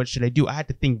 wait, what should I do? I had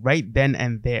to think right then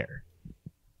and there.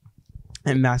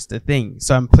 And that's the thing.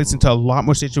 So I'm placed into a lot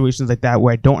more situations like that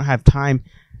where I don't have time.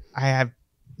 I have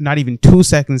not even 2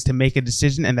 seconds to make a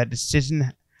decision, and that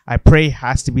decision, I pray,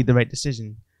 has to be the right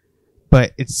decision.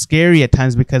 But it's scary at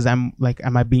times because I'm like,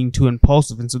 am I being too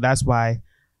impulsive? And so that's why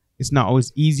it's not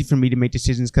always easy for me to make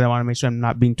decisions, because I want to make sure I'm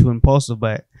not being too impulsive.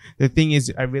 But the thing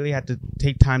is, I really had to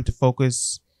take time to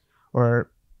focus,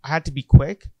 or I had to be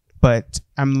quick, but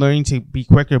I'm learning to be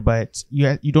quicker. But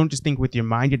you don't just think with your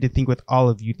mind, you have to think with all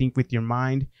of you. Think with your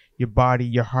mind, your body,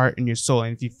 your heart, and your soul.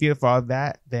 And if you feel for all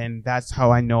that, then that's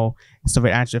how I know it's the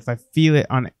right answer. If I feel it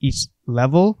on each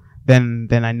level, then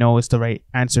I know it's the right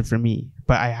answer for me.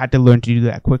 But I had to learn to do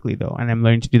that quickly though, and I'm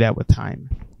learning to do that with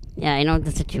time. Yeah, I know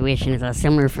the situation is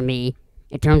similar for me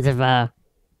in terms of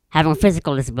having a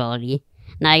physical disability.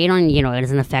 Now, it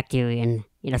doesn't affect you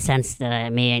in a sense that I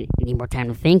may need more time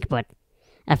to think, but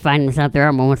I find myself, there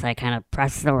are moments I kind of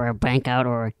process or blank out,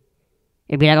 or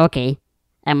it'd be like, okay,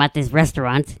 I'm at this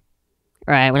restaurant,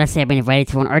 or let's say I've been invited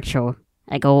to an art show.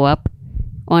 I go up,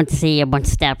 I want to see a bunch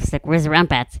of steps, like, where's the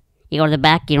ramp at? You go to the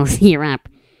back, you don't see a ramp.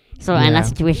 So in that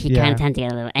situation, you kind of tend to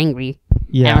get a little angry.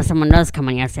 Yeah. And when someone does come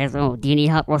in here and says, oh, do you need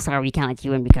help? Well, sorry, we can't let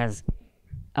you in because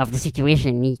of the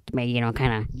situation. You may,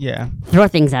 kind of throw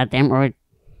things at them, or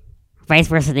vice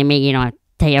versa. They may,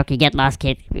 tell you, okay, get lost,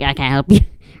 kid. I can't help you.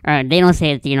 Or they don't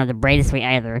say it, the brightest way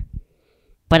either.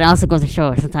 But it also goes to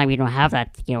show sometimes you don't have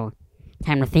that,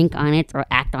 time to think on it, or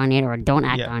act on it, or don't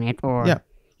act on it, or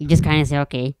you just kind of say,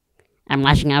 okay, I'm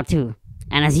lashing out too.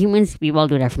 And as humans, we will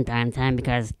do that from time to time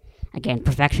because, again,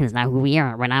 perfection is not who we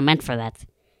are. We're not meant for that.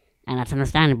 And that's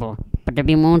understandable. But there'll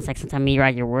be moments like sometimes you're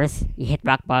at your worst, you hit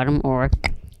rock bottom, or...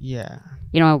 Yeah.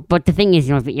 But the thing is,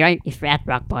 if you're at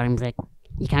rock bottom, it's like,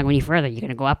 you can't go any further. You're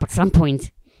going to go up at some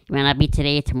point. It may not be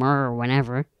today, tomorrow, or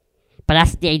whenever. But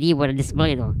that's the idea with a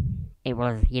disability, though. It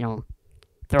was,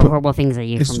 throw horrible things at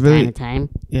you It's from really- time to time.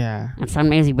 Yeah, And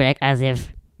sometimes you be like, as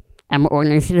if I'm an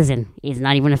ordinary citizen. It's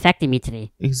not even affecting me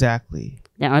today. exactly.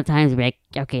 Then other times you be like,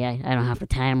 okay, I don't have the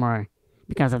time, or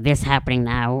because of this happening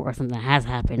now, or something that has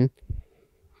happened,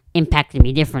 impacted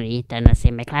me differently than, let's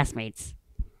say, my classmates.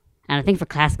 And I think for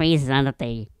classmates, it's not that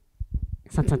they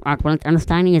sometimes aren't willing to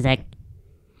understanding, is that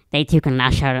they too can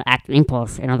lash out and act an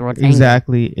impulse. In other words, anger.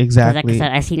 Exactly, 'Cause exactly. like I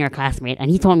said, I seen your classmate, and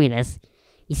he told me this.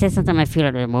 He said sometimes I feel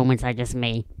at the moments I just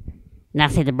may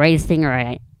not say the brightest thing,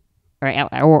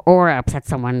 or upset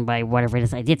someone by whatever it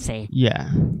is I did say.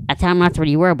 Yeah, I tell them not to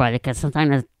really worry about it, because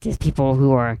sometimes there's people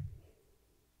who are,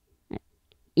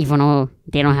 even though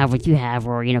they don't have what you have,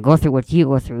 or go through what you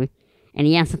go through, and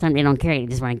yeah, sometimes they don't care. They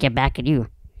just want to get back at you,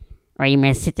 or you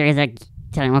may sit there and like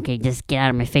tell them, okay, just get out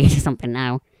of my face or something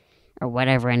now, or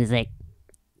whatever. And it's like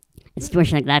a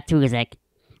situation like that too is like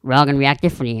we're all gonna react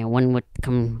differently, and one would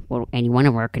come with any one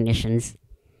of our conditions.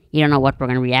 You don't know what we're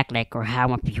gonna react like, or how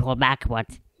much we hold back what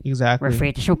we're exactly.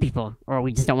 afraid to show people, or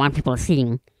we just don't want people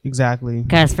seeing. Exactly.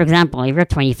 Because, for example, if you're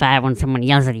 25 when someone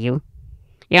yells at you,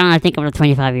 you're not going to think of a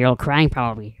 25-year-old crying,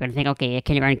 probably. You're going to think, okay, a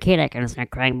kindergarten kid, I can start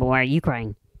crying, but why are you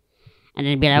crying? And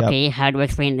then be like, Yep. okay, how do I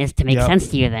explain this to make Yep. sense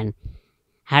to you then?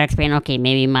 How to explain, okay,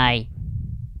 maybe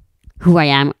who I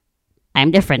am,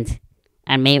 I'm different.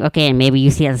 And maybe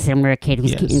you see as a similar kid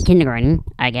who's Yes. in kindergarten.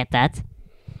 I get that.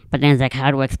 But then it's like,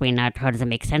 how do I explain that? How does it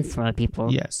make sense for other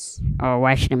people? Yes. Or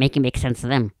why should it make sense to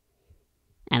them?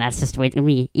 And that's just the way it can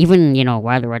be. Even,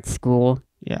 while they're at school,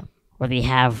 Yeah. whether you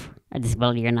have a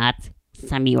disability or not,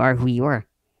 sometimes you are who you are.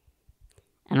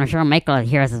 And I'm sure Michael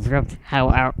here has observed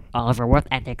how all of our work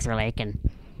ethics are like. And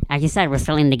as you said, we're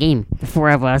still in the game. The four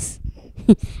of us,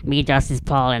 me, Justice,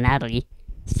 Paul, and Natalie,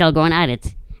 still going at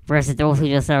it. Versus those who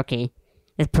just said, okay,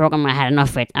 this program I had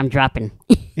enough with, I'm dropping.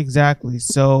 Exactly.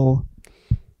 So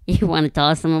You want to tell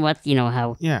us something about,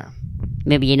 how yeah.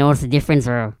 maybe you notice the difference,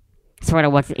 or sort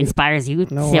of what inspires you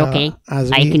to No, say, okay,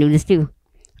 as I we- can do this too.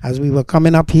 As we were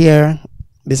coming up here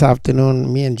this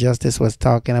afternoon, me and Justice was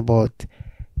talking about,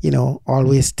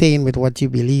 always staying with what you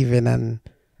believe in, and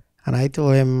I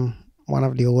told him one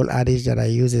of the old adage that I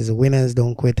use is winners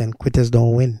don't quit and quitters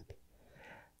don't win.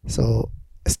 So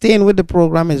staying with the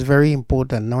program is very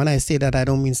important. Now when I say that, I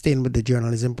don't mean staying with the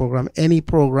journalism program. Any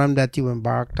program that you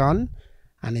embarked on,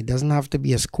 and it doesn't have to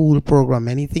be a school program,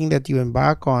 anything that you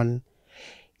embark on,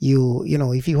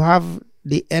 if you have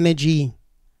the energy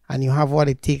and you have what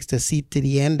it takes to see to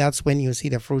the end, that's when you see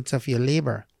the fruits of your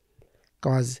labor.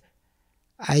 Because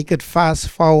I could fast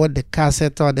forward the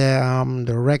cassette or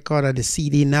the record or the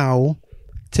CD now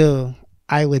to,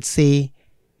 I would say,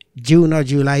 June or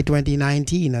July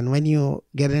 2019. And when you're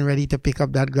getting ready to pick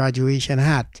up that graduation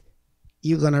hat,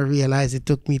 you're going to realize it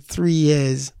took me 3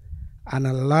 years and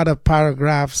a lot of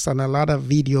paragraphs and a lot of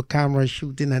video camera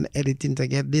shooting and editing to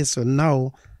get this. So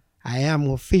now I am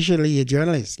officially a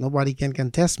journalist. Nobody can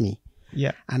contest me.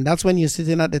 Yeah. And that's when you're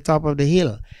sitting at the top of the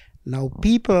hill. Now,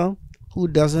 people who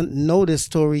doesn't know the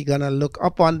story gonna look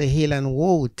up on the hill and,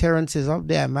 whoa, Terrence is up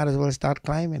there. I might as well start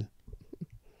climbing.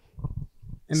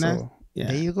 And So yeah.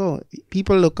 there you go.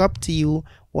 People look up to you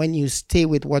when you stay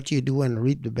with what you do and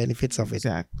reap the benefits of it.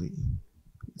 Exactly.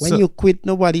 When So- you quit,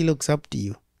 nobody looks up to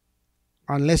you.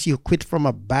 Unless you quit from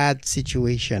a bad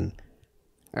situation.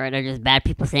 Or they're just bad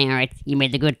people saying, all right, you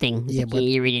made the good thing. Yeah, Okay, but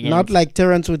you really didn't. not like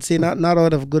Terrence would say, not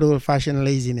out of good old-fashioned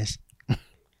laziness. And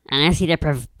I see that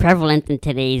prevalent in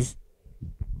today's,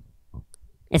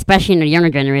 especially in the younger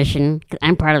generation, because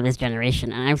I'm part of this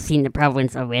generation, and I've seen the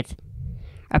prevalence of it.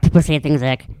 Or people say things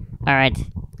like, all right,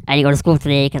 I didn't go to school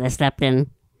today because I slept in.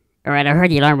 All right, I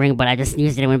heard the alarm ring, but I just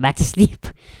snoozed it and went back to sleep.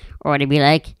 Or they'd be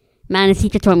like, man, the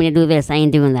teacher told me to do this. I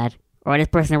ain't doing that. Or this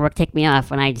person at work ticked me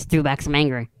off, and I just threw back some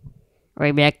anger. Or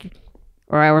he'd be like,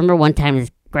 or I remember one time this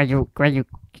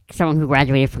someone who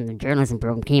graduated from the journalism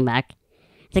program came back.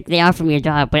 It's like they offered me a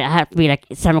job, but it had to be like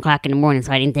 7 o'clock in the morning,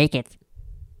 so I didn't take it.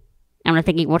 And I'm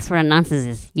thinking, what sort of nonsense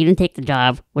is this? You didn't take the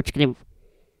job, which could have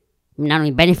not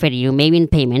only benefited you, maybe in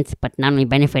payment, but not only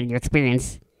benefited your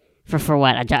experience for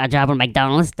what? A job at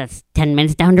McDonald's that's 10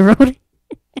 minutes down the road?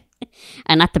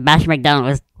 And not to bash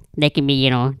McDonald's, they can be,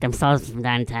 themselves from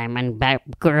time to time, and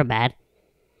good or bad.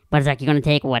 But it's like, you're going to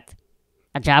take what?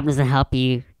 A job doesn't help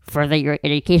you further your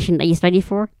education that you studied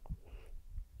for?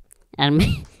 And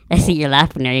I see you're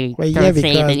laughing there. You Well, start yeah,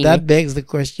 saying because anyway. that begs the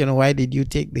question, why did you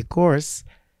take the course?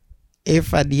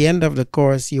 If at the end of the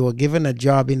course you were given a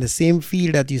job in the same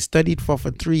field that you studied for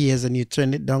 3 years and you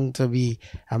turned it down to be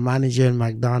a manager in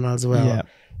McDonald's, well, Yeah.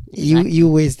 you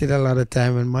wasted a lot of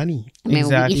time and money. I mean,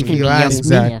 Exactly. we each can If be you young. ask me.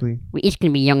 Exactly. We each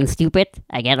can be young and stupid.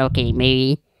 I get, okay,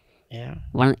 maybe Yeah.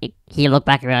 He looked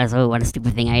back and realized, oh, what a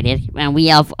stupid thing I did. And we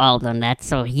have all done that,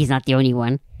 so he's not the only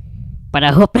one. But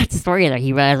I hope that's the story there.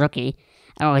 He realized, okay,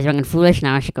 I was young and foolish.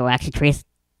 Now I should go actually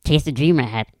chase the dream I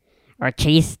had, or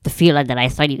chase the field that I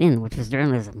studied in, which was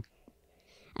journalism.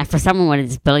 And for someone with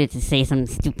his ability to say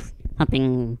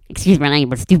something, excuse my language,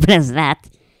 but stupid as that,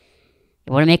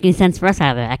 it wouldn't make any sense for us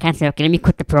either. I can't say, okay, let me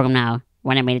quit the program now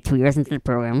when I made it 2 years into the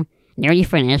program, nearly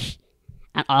finished,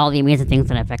 and all the amazing things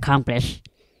that I've accomplished,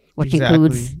 which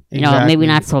includes, maybe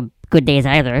not so good days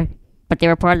either, but they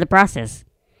were part of the process.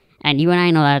 And you and I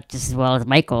know that just as well as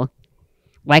Michael.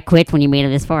 Why quit when you made it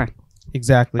this far?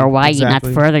 Exactly. Or why you not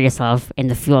further yourself in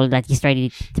the field that you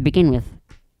studied to begin with?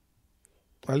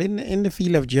 Well, in the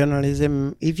field of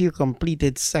journalism, if you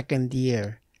completed second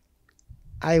year,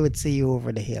 I would say you're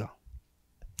over the hill.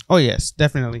 Oh, yes,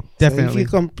 definitely. So if you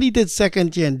completed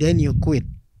second year and then you quit,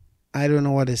 I don't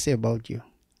know what to say about you.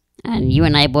 And you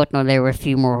and I both know there were a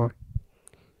few more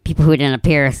people who didn't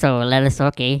appear, so let us,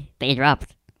 okay, they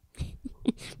dropped.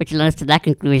 Which led us to that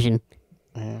conclusion.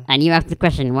 And you asked the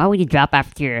question, why would you drop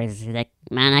after 2 years? Like,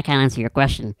 man, I can't answer your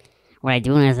question. What I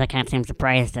do is I can't say I'm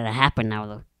surprised that it happened now,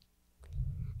 though.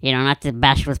 Not to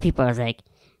bash those people. I was like,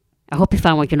 I hope you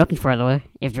found what you're looking for, though,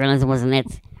 if journalism wasn't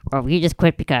it. Or if you just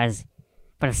quit because,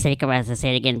 for the sake of, as I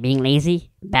say it again, being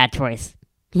lazy, bad choice.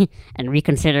 And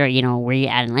reconsider, where you're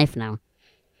at in life now.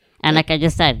 And like I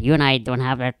just said, you and I don't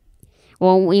have that.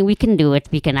 Well, we can do it.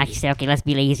 We can actually say, okay, let's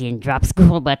be lazy and drop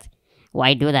school, but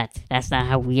why do that? That's not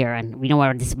how we are. And we know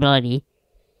our disability.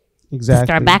 Exactly. To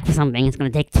start back with something, it's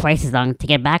going to take twice as long to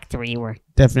get back to where you were.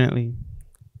 Definitely.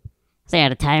 So yeah,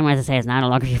 the time, as I say, is not a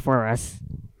luxury for us.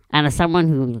 And as someone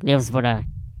who lives with a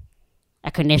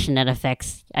condition that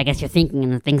affects, I guess, your thinking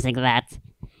and things like that,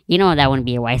 that wouldn't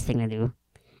be a wise thing to do.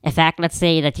 In fact, let's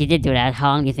say that you did do that. How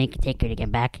long do you think it would take you to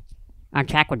get back on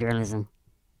track with journalism?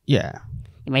 Yeah.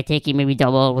 It might take you maybe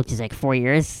double, which is like 4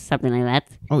 years, something like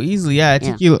that. Oh, easily, yeah. It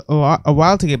took you a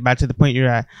while to get back to the point you're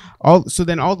at. All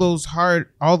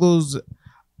those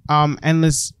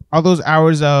endless, all those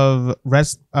hours of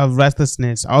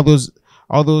restlessness, all those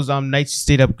nights you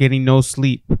stayed up getting no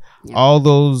sleep, all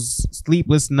those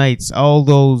sleepless nights, all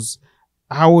those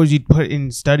hours you'd put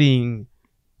in studying,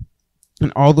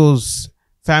 and all those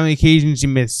family occasions you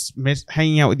miss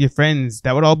hanging out with your friends,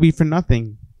 that would all be for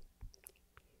nothing.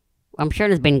 I'm sure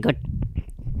there's been good,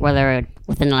 whether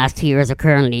within the last 2 years or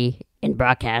currently in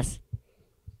broadcast,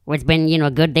 where it's been,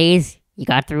 good days, you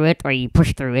got through it, or you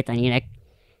pushed through it, and you're like,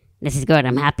 this is good,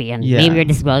 I'm happy, and maybe your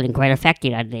disability didn't quite affect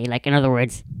you that day. Like, in other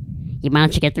words, you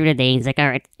managed to get through the day, and it's like, all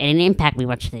right, it didn't impact me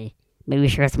much today. Maybe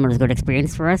share some of those good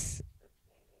experience for us,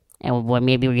 and what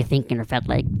maybe were you thinking or felt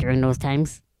like during those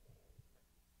times?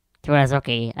 To us,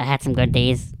 okay, I had some good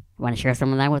days. Want to share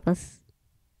some of that with us?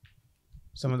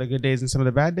 Some of the good days and some of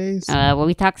the bad days? Well,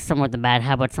 we talked some of the bad.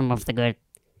 How about some of the good?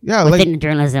 Yeah, within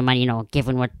journalism and,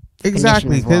 given what...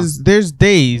 Exactly, because there's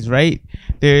days, right?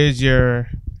 There's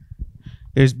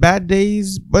bad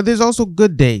days, but there's also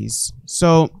good days.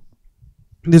 So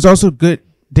there's also good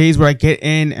days where I get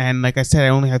in and, like I said, I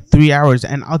only have 3 hours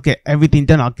and I'll get everything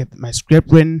done. I'll get my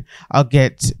script written, I'll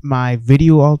get my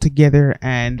video all together,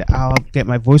 and I'll get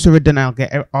my voiceover done. I'll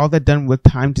get all that done with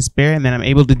time to spare, and then I'm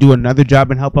able to do another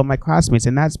job and help out my classmates,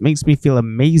 and that makes me feel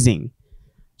amazing.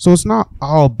 So it's not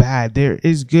all bad. There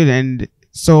is good, and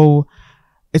so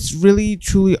it's really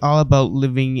truly all about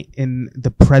living in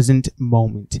the present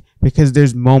moment, because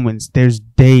there's moments, there's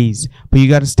days, but you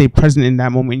got to stay present in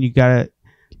that moment. You got to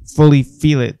fully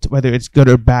feel it, whether it's good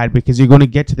or bad, because you're going to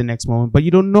get to the next moment, but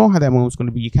you don't know how that moment's going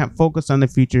to be. You can't focus on the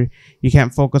future. You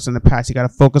can't focus on the past. You got to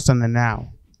focus on the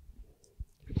now.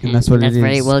 And that's what it is. That's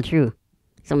very well true.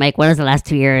 So, Mike, what has the last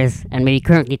 2 years, and maybe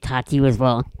currently taught you as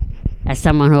well, as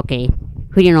someone, who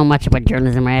didn't know much about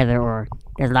journalism either, or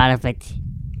there's a lot of it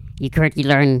you currently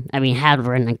have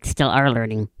learned, and still are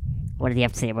learning. What do you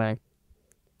have to say about it?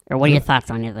 Or what are your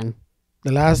thoughts on it then?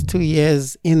 The last 2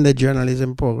 years in the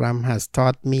journalism program has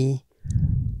taught me,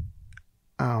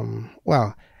 I'm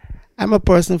a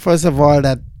person, first of all,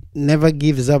 that never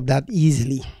gives up that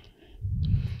easily.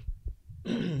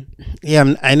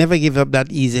 I never give up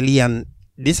that easily, and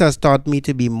this has taught me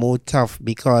to be more tough,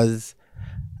 because,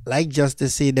 like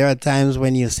Justice said, there are times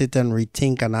when you sit and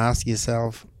rethink and ask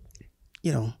yourself,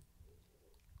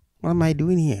 what am I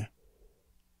doing here?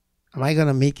 Am I going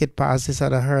to make it past this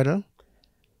other hurdle?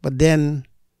 But then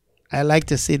I like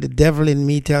to say the devil in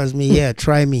me tells me, yeah,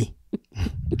 try me.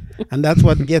 And that's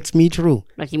what gets me through.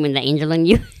 What, you mean the angel in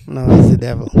you? No, it's the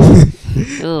devil.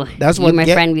 Ooh, that's you what my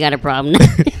friend, we got a problem.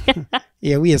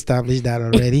 Yeah, we established that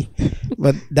already.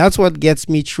 But that's what gets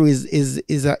me through is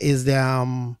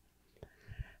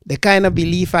the kind of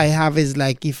belief I have is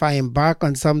like if I embark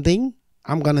on something,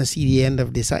 I'm gonna see the end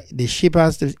of this. The ship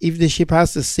has to. If the ship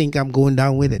has to sink, I'm going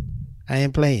down with it. I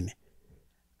ain't playing.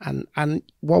 And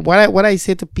what I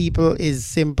say to people is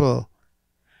simple.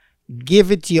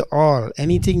 Give it your all.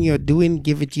 Anything you're doing,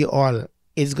 give it your all.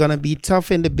 It's gonna be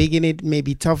tough in the beginning. It may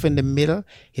be tough in the middle.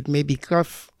 It may be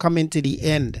tough coming to the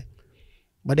end.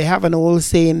 But they have an old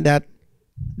saying that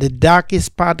the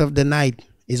darkest part of the night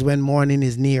is when morning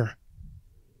is near.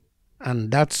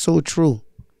 And that's so true.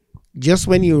 Just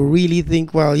when you really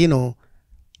think, well, you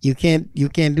can't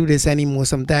do this anymore,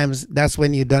 sometimes that's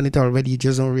when you've done it already. You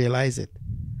just don't realize it.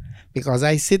 Because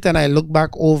I sit and I look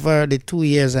back over the 2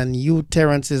 years, and you,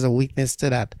 Terrence, is a witness to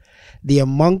that. The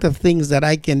amount of things that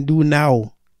I can do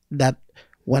now, that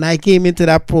when I came into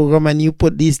that program and you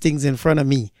put these things in front of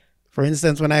me. For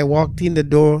instance, when I walked in the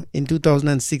door in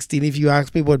 2016, if you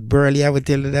ask me about Burley, I would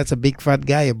tell you that's a big fat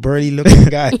guy, a burly looking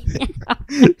guy.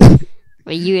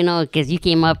 But because you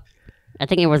came up, I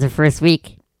think it was the first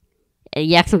week.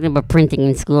 You asked something about printing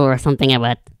in school or something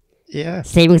about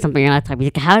saving something on your laptop. He's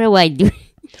like, how do I do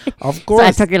it? Of course. So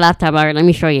I took your laptop out. Let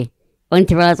me show you. Only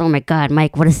to realize, oh my God,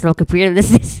 Mike, what a slow computer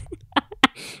this is.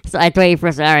 So I told you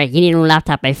first, all right, you need a new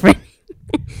laptop, my friend.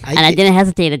 I didn't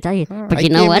hesitate to tell you. But you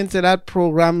know what? I came into that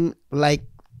program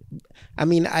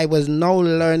I was now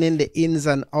learning the ins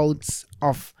and outs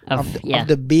of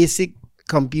the basic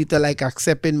computer, like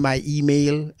accepting my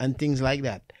email and things like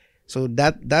that. So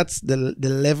that's the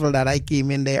level that I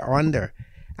came in there under.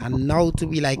 And now to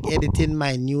be like editing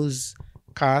my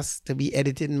newscasts, to be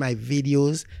editing my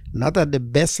videos, not at the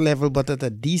best level, but at a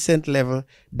decent level,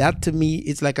 that to me,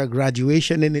 it's like a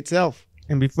graduation in itself.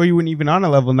 And before you weren't even on a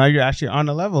level, now you're actually on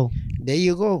a level. There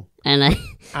you go. And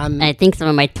I think some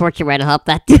of my torture might help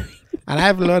that too. And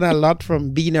I've learned a lot from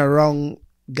being around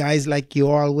guys like you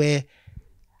all, where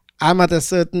I'm at a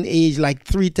certain age, like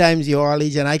 3 times your all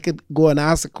age, and I could go and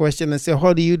ask a question and say,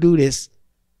 how do you do this?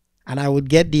 And I would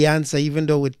get the answer, even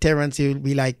though with Terrence, it would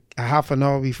be like a half an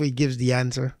hour before he gives the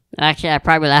answer. Actually, I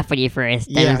probably laugh at you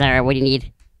first. Then it's all right, what do you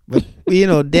need? But,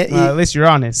 at least you're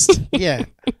honest. Yeah.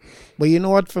 But you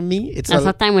know what, for me,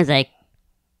 sometimes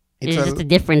it's just a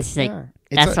difference.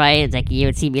 That's why it's like you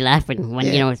would see me laughing when,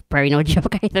 it's probably no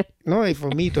joke either. No,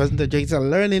 for me, it wasn't a joke. It's a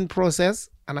learning process.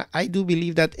 And I do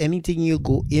believe that anything you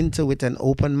go into with an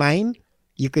open mind,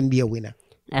 you can be a winner.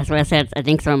 That's what I said. I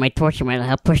think some of my torture might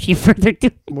help push you further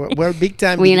too. Well, big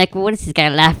time. When you're like, what is this guy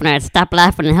laughing at? Stop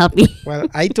laughing and help me. Well,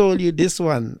 I told you this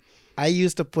one. I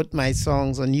used to put my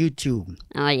songs on YouTube.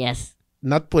 Oh, yes.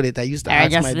 Not put it. I used to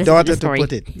ask my daughter to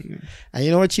put it. And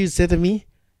you know what she would say to me?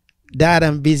 Dad,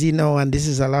 I'm busy now and this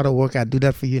is a lot of work. I'll do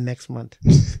that for you next month.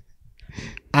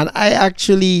 And I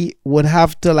actually would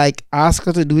have to ask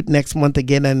her to do it next month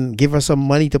again and give her some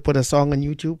money to put a song on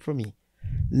YouTube for me.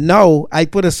 Now, I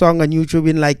put a song on YouTube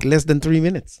in less than 3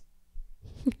 minutes.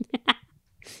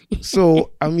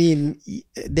 So,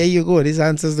 there you go. This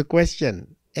answers the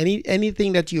question.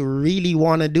 Anything that you really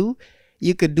want to do,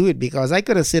 you could do it, because I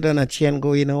could have sit on a chair and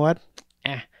go, you know what?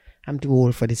 I'm too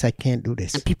old for this. I can't do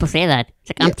this. And people say that. It's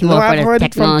like, I'm too old for this I've heard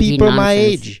it from people nonsense. my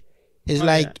age. It's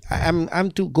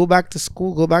I'm too, go back to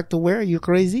school, go back to where? Are you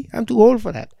crazy? I'm too old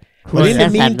for that. But in the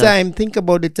meantime, think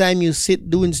about the time you sit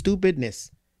doing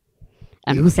stupidness.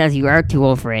 And who says you are too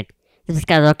old for it? Just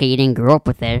because, okay, you didn't grow up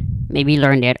with it, maybe you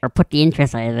learned it or put the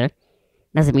interest either,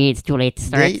 doesn't mean it's too late to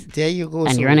start. There you go.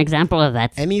 And you're an example of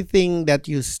that. Anything that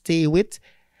you stay with,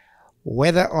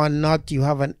 whether or not you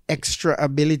have an extra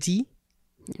ability,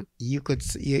 you could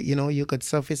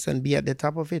surface and be at the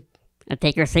top of it.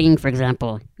 Take your singing, for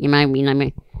example. You might be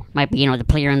the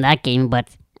player in that game, but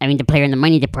the player in the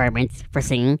money department for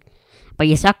singing, but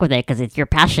you suck with it because it's your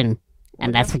passion,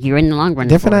 and that's what you're in the long run.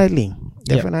 Definitely.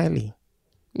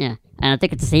 Yeah, and I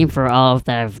think it's the same for all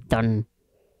that I've done.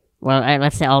 Well,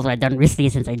 let's say all that I've done recently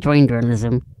since I joined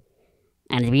journalism,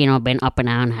 and been up and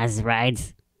down, has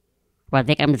rides. Well, I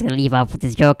think I'm just gonna leave off with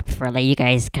this joke before I let you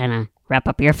guys kind of wrap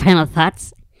up your final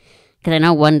thoughts. Because I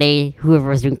know one day, whoever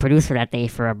was doing producer that day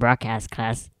for a broadcast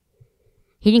class,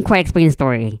 he didn't quite explain the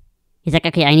story. He's like,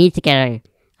 okay, I need to get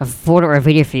a photo or a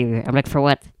video for you. I'm like, for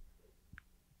what?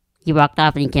 He walked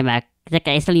off and he came back. He's like,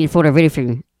 I still need a photo or video for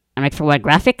you. I'm like, for what,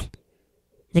 graphic?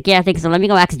 He's like, yeah, I think so. Let me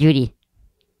go ask Judy.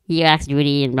 He asked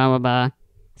Judy and blah, blah, blah.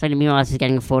 So meanwhile, I was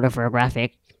getting a photo for a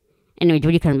graphic. Anyway,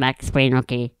 Judy comes back explaining,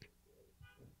 okay.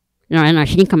 No,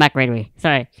 she didn't come back right away.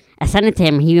 Sorry. I sent it to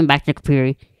him. He went back to the computer.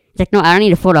 He's like, no, I don't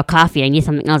need a photo of coffee. I need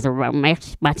something else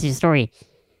that matches your story.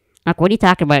 I'm like, what are you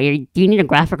talking about? Do you need a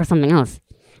graphic or something else?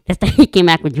 This time he came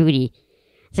back with Judy.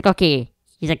 It's like, okay.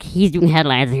 He's like, he's doing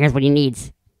headlines and here's what he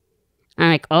needs.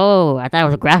 I'm like, oh, I thought it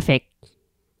was a graphic.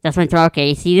 That's when I thought,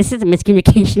 okay, see, this is a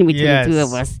miscommunication between the two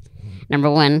of Yes. us. Number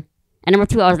one. And number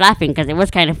two, I was laughing because it was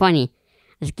kind of funny.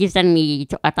 Just keep sending me,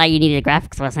 I thought you needed a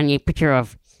graphics, so I sent you a picture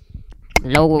of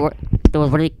someone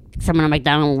at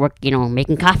McDonald's work,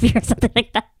 making coffee or something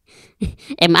like that.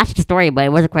 It matched the story, but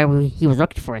it wasn't quite what he was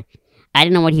looking for. I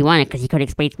didn't know what he wanted because he couldn't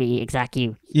explain to me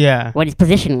exactly Yeah. what his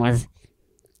position was.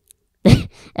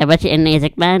 And he's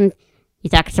like, man, he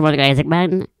talked to some other guy. He's like,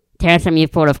 man, Terrence sent me a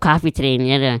photo of coffee today, and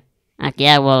the other, like,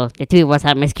 yeah, well, the two of us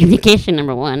had miscommunication,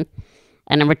 number one.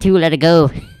 And number two, let it go.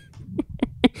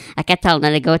 I kept telling him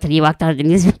let it go till he walked out of the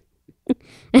newsroom.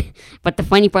 But the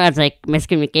funny part is, like,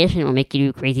 miscommunication will make you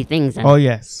do crazy things. And Oh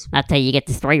yes. that's how you get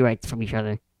the story rights from each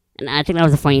other. And I think that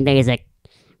was a funny day. Is like,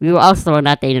 we were all thrown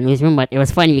that day in the newsroom, but it was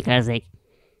funny because, like,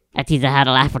 at least I had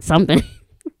to laugh at something.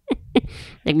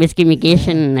 Like,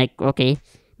 miscommunication, like, okay,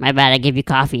 my bad, I gave you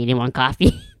coffee, you didn't want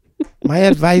coffee. My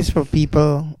advice for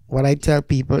people, what I tell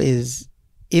people is,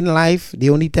 in life, the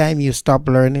only time you stop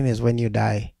learning is when you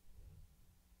die.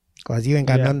 Because you ain't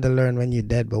got Yeah. nothing to learn when you're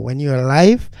dead. But when you're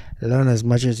alive, learn as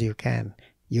much as you can.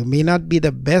 You may not be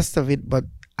the best of it, but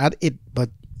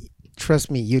trust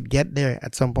me, you'd get there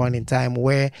at some point in time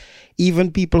where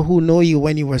even people who know you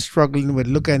when you were struggling would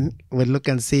look and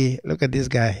say, look at this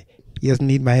guy. He doesn't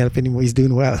need my help anymore. He's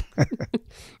doing well.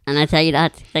 And I tell you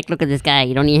that, it's like, look at this guy,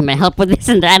 you don't need my help with this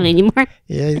and that anymore.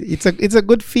 Yeah, it's a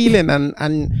good feeling,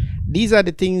 and these are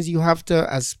the things you have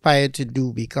to aspire to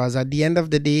do, because at the end of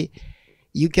the day,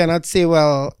 you cannot say,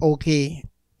 well, okay,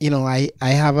 I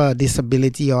have a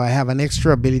disability or I have an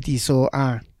extra ability, so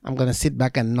I'm gonna sit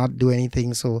back and not do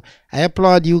anything. So I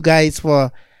applaud you guys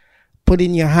for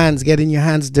getting your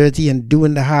hands dirty and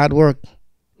doing the hard work.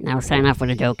 Now sign off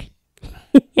with a joke.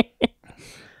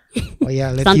 Oh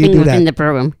yeah, let Something you do within that. the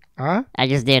program. Huh? I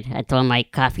just did. I told my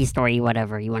coffee story,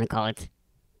 whatever you want to call it.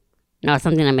 No,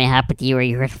 something that may happen to you or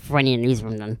you heard funny in the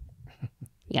newsroom then.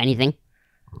 You got anything?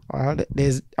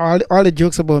 There's all the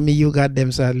jokes about me. You got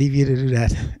them, so I'll leave you to do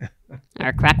that.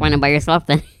 Or crack one by yourself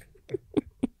then.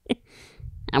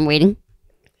 I'm waiting.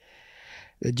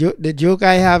 The joke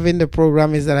I have in the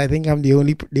program is that I think I'm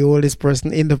the oldest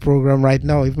person in the program right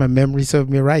now, if my memory serves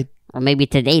me right. Or maybe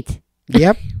to date.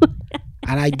 Yep.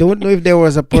 And I don't know if there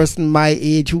was a person my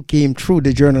age who came through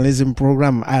the journalism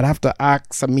program. I'd have to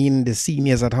ask, the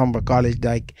seniors at Humber College,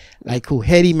 like who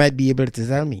Hetty might be able to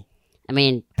tell me. I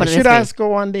mean, I put it should this way. ask her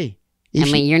one day. I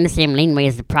mean, you're in the same laneway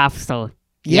as the prof, so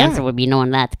the Yeah. answer would be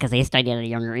knowing that because they studied at a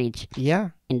younger age. Yeah.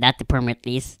 In that department, at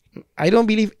least. I don't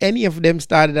believe any of them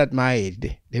started at my age.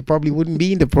 They probably wouldn't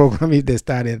be in the program if they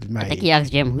started at my I think age. he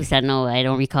asked Jim, who said no. I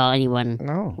don't recall anyone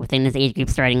No. within this age group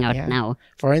starting out Yeah. now.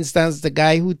 For instance, the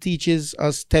guy who teaches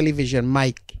us television,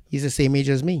 Mike, he's the same age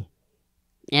as me.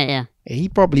 Yeah. He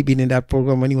probably been in that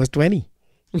program when he was 20.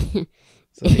 So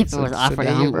If it so- was so offered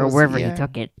there to you him or go. wherever Yeah. he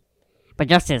took it. But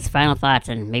Justice, final thoughts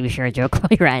and maybe share a joke while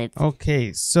you're at it.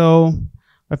 Okay, so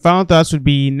my final thoughts would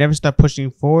be never stop pushing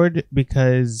forward,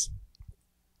 because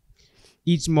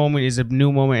each moment is a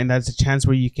new moment, and that's a chance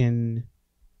where you can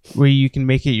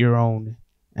make it your own.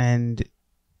 And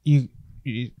you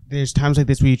there's times like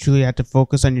this where you truly have to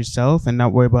focus on yourself and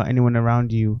not worry about anyone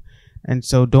around you. And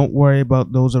so don't worry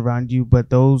about those around you,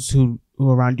 but those who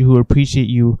around you who appreciate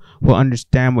you will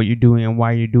understand what you're doing and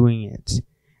why you're doing it.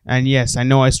 And yes, I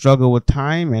know I struggle with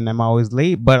time and I'm always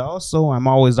late, but also I'm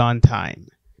always on time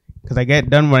because I get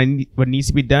done what needs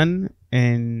to be done,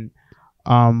 and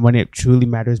when it truly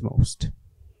matters most.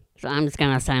 So I'm just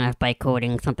gonna sign off by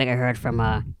quoting something I heard from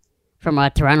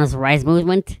Toronto's Rise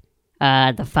movement,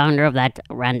 the founder of that,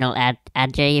 Randall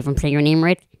Adjay, if I'm saying your name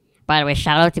right. By the way,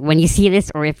 shout out when you see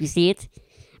this or if you see it.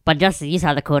 But Justin, you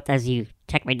saw the quote as you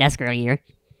checked my desk earlier.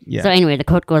 Yeah. So anyway, the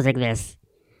quote goes like this: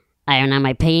 "I am not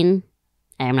my pain.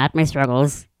 I am not my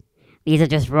struggles. These are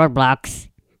just roadblocks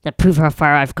that prove how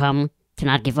far I've come to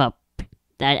not give up."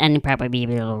 That ending part might be a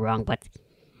little wrong, but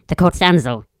the quote stands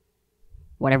though.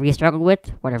 Whatever you struggle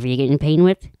with, whatever you get in pain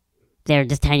with, they're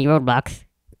just tiny roadblocks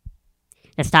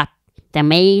that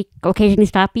may occasionally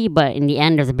stop you, but in the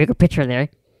end, there's a bigger picture there.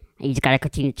 And you just gotta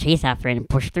continue to chase after it and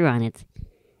push through on it.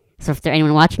 So if there's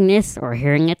anyone watching this or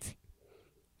hearing it,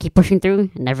 keep pushing through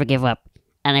and never give up.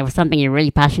 And if it's something you're really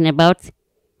passionate about,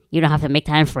 you don't have to make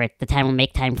time for it. The time will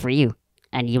make time for you,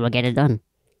 and you will get it done.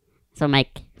 So,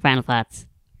 Mike, final thoughts.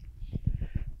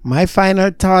 My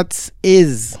final thoughts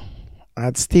is,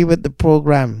 I'd stay with the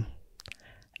program.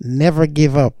 Never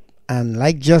give up. And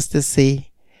like Justice say,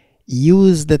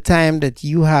 use the time that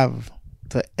you have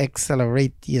to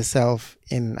accelerate yourself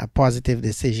in a positive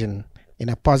decision, in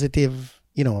a positive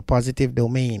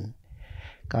domain.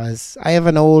 Because I have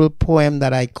an old poem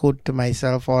that I quote to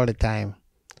myself all the time.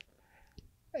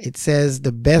 It says,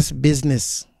 the best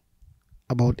business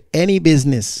about any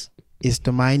business is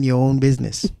to mind your own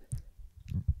business.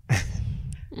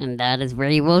 And that is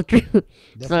very well true. So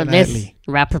this Definitely.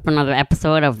 wraps up another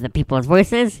episode of The People's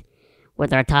Voices.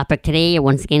 With our topic today,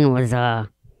 once again, was come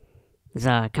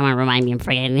on, remind me, I'm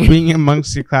forgetting it. Being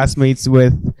amongst your classmates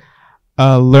with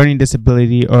a learning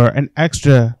disability or an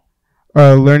extra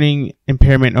or a learning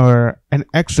impairment or an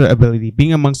extra ability.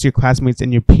 Being amongst your classmates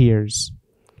and your peers.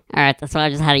 Alright, so I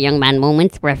just had a young man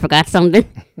moment where I forgot something.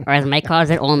 Or as Mike calls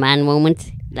it, old man moment.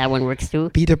 That one works too.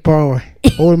 Peter Power,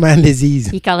 old man disease.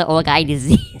 He call it old guy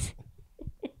disease.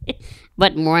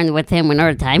 But more on with him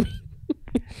another time.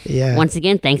 Yeah. Once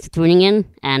again, thanks for tuning in.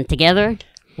 And together,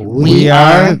 We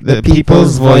are the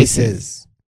people's voices.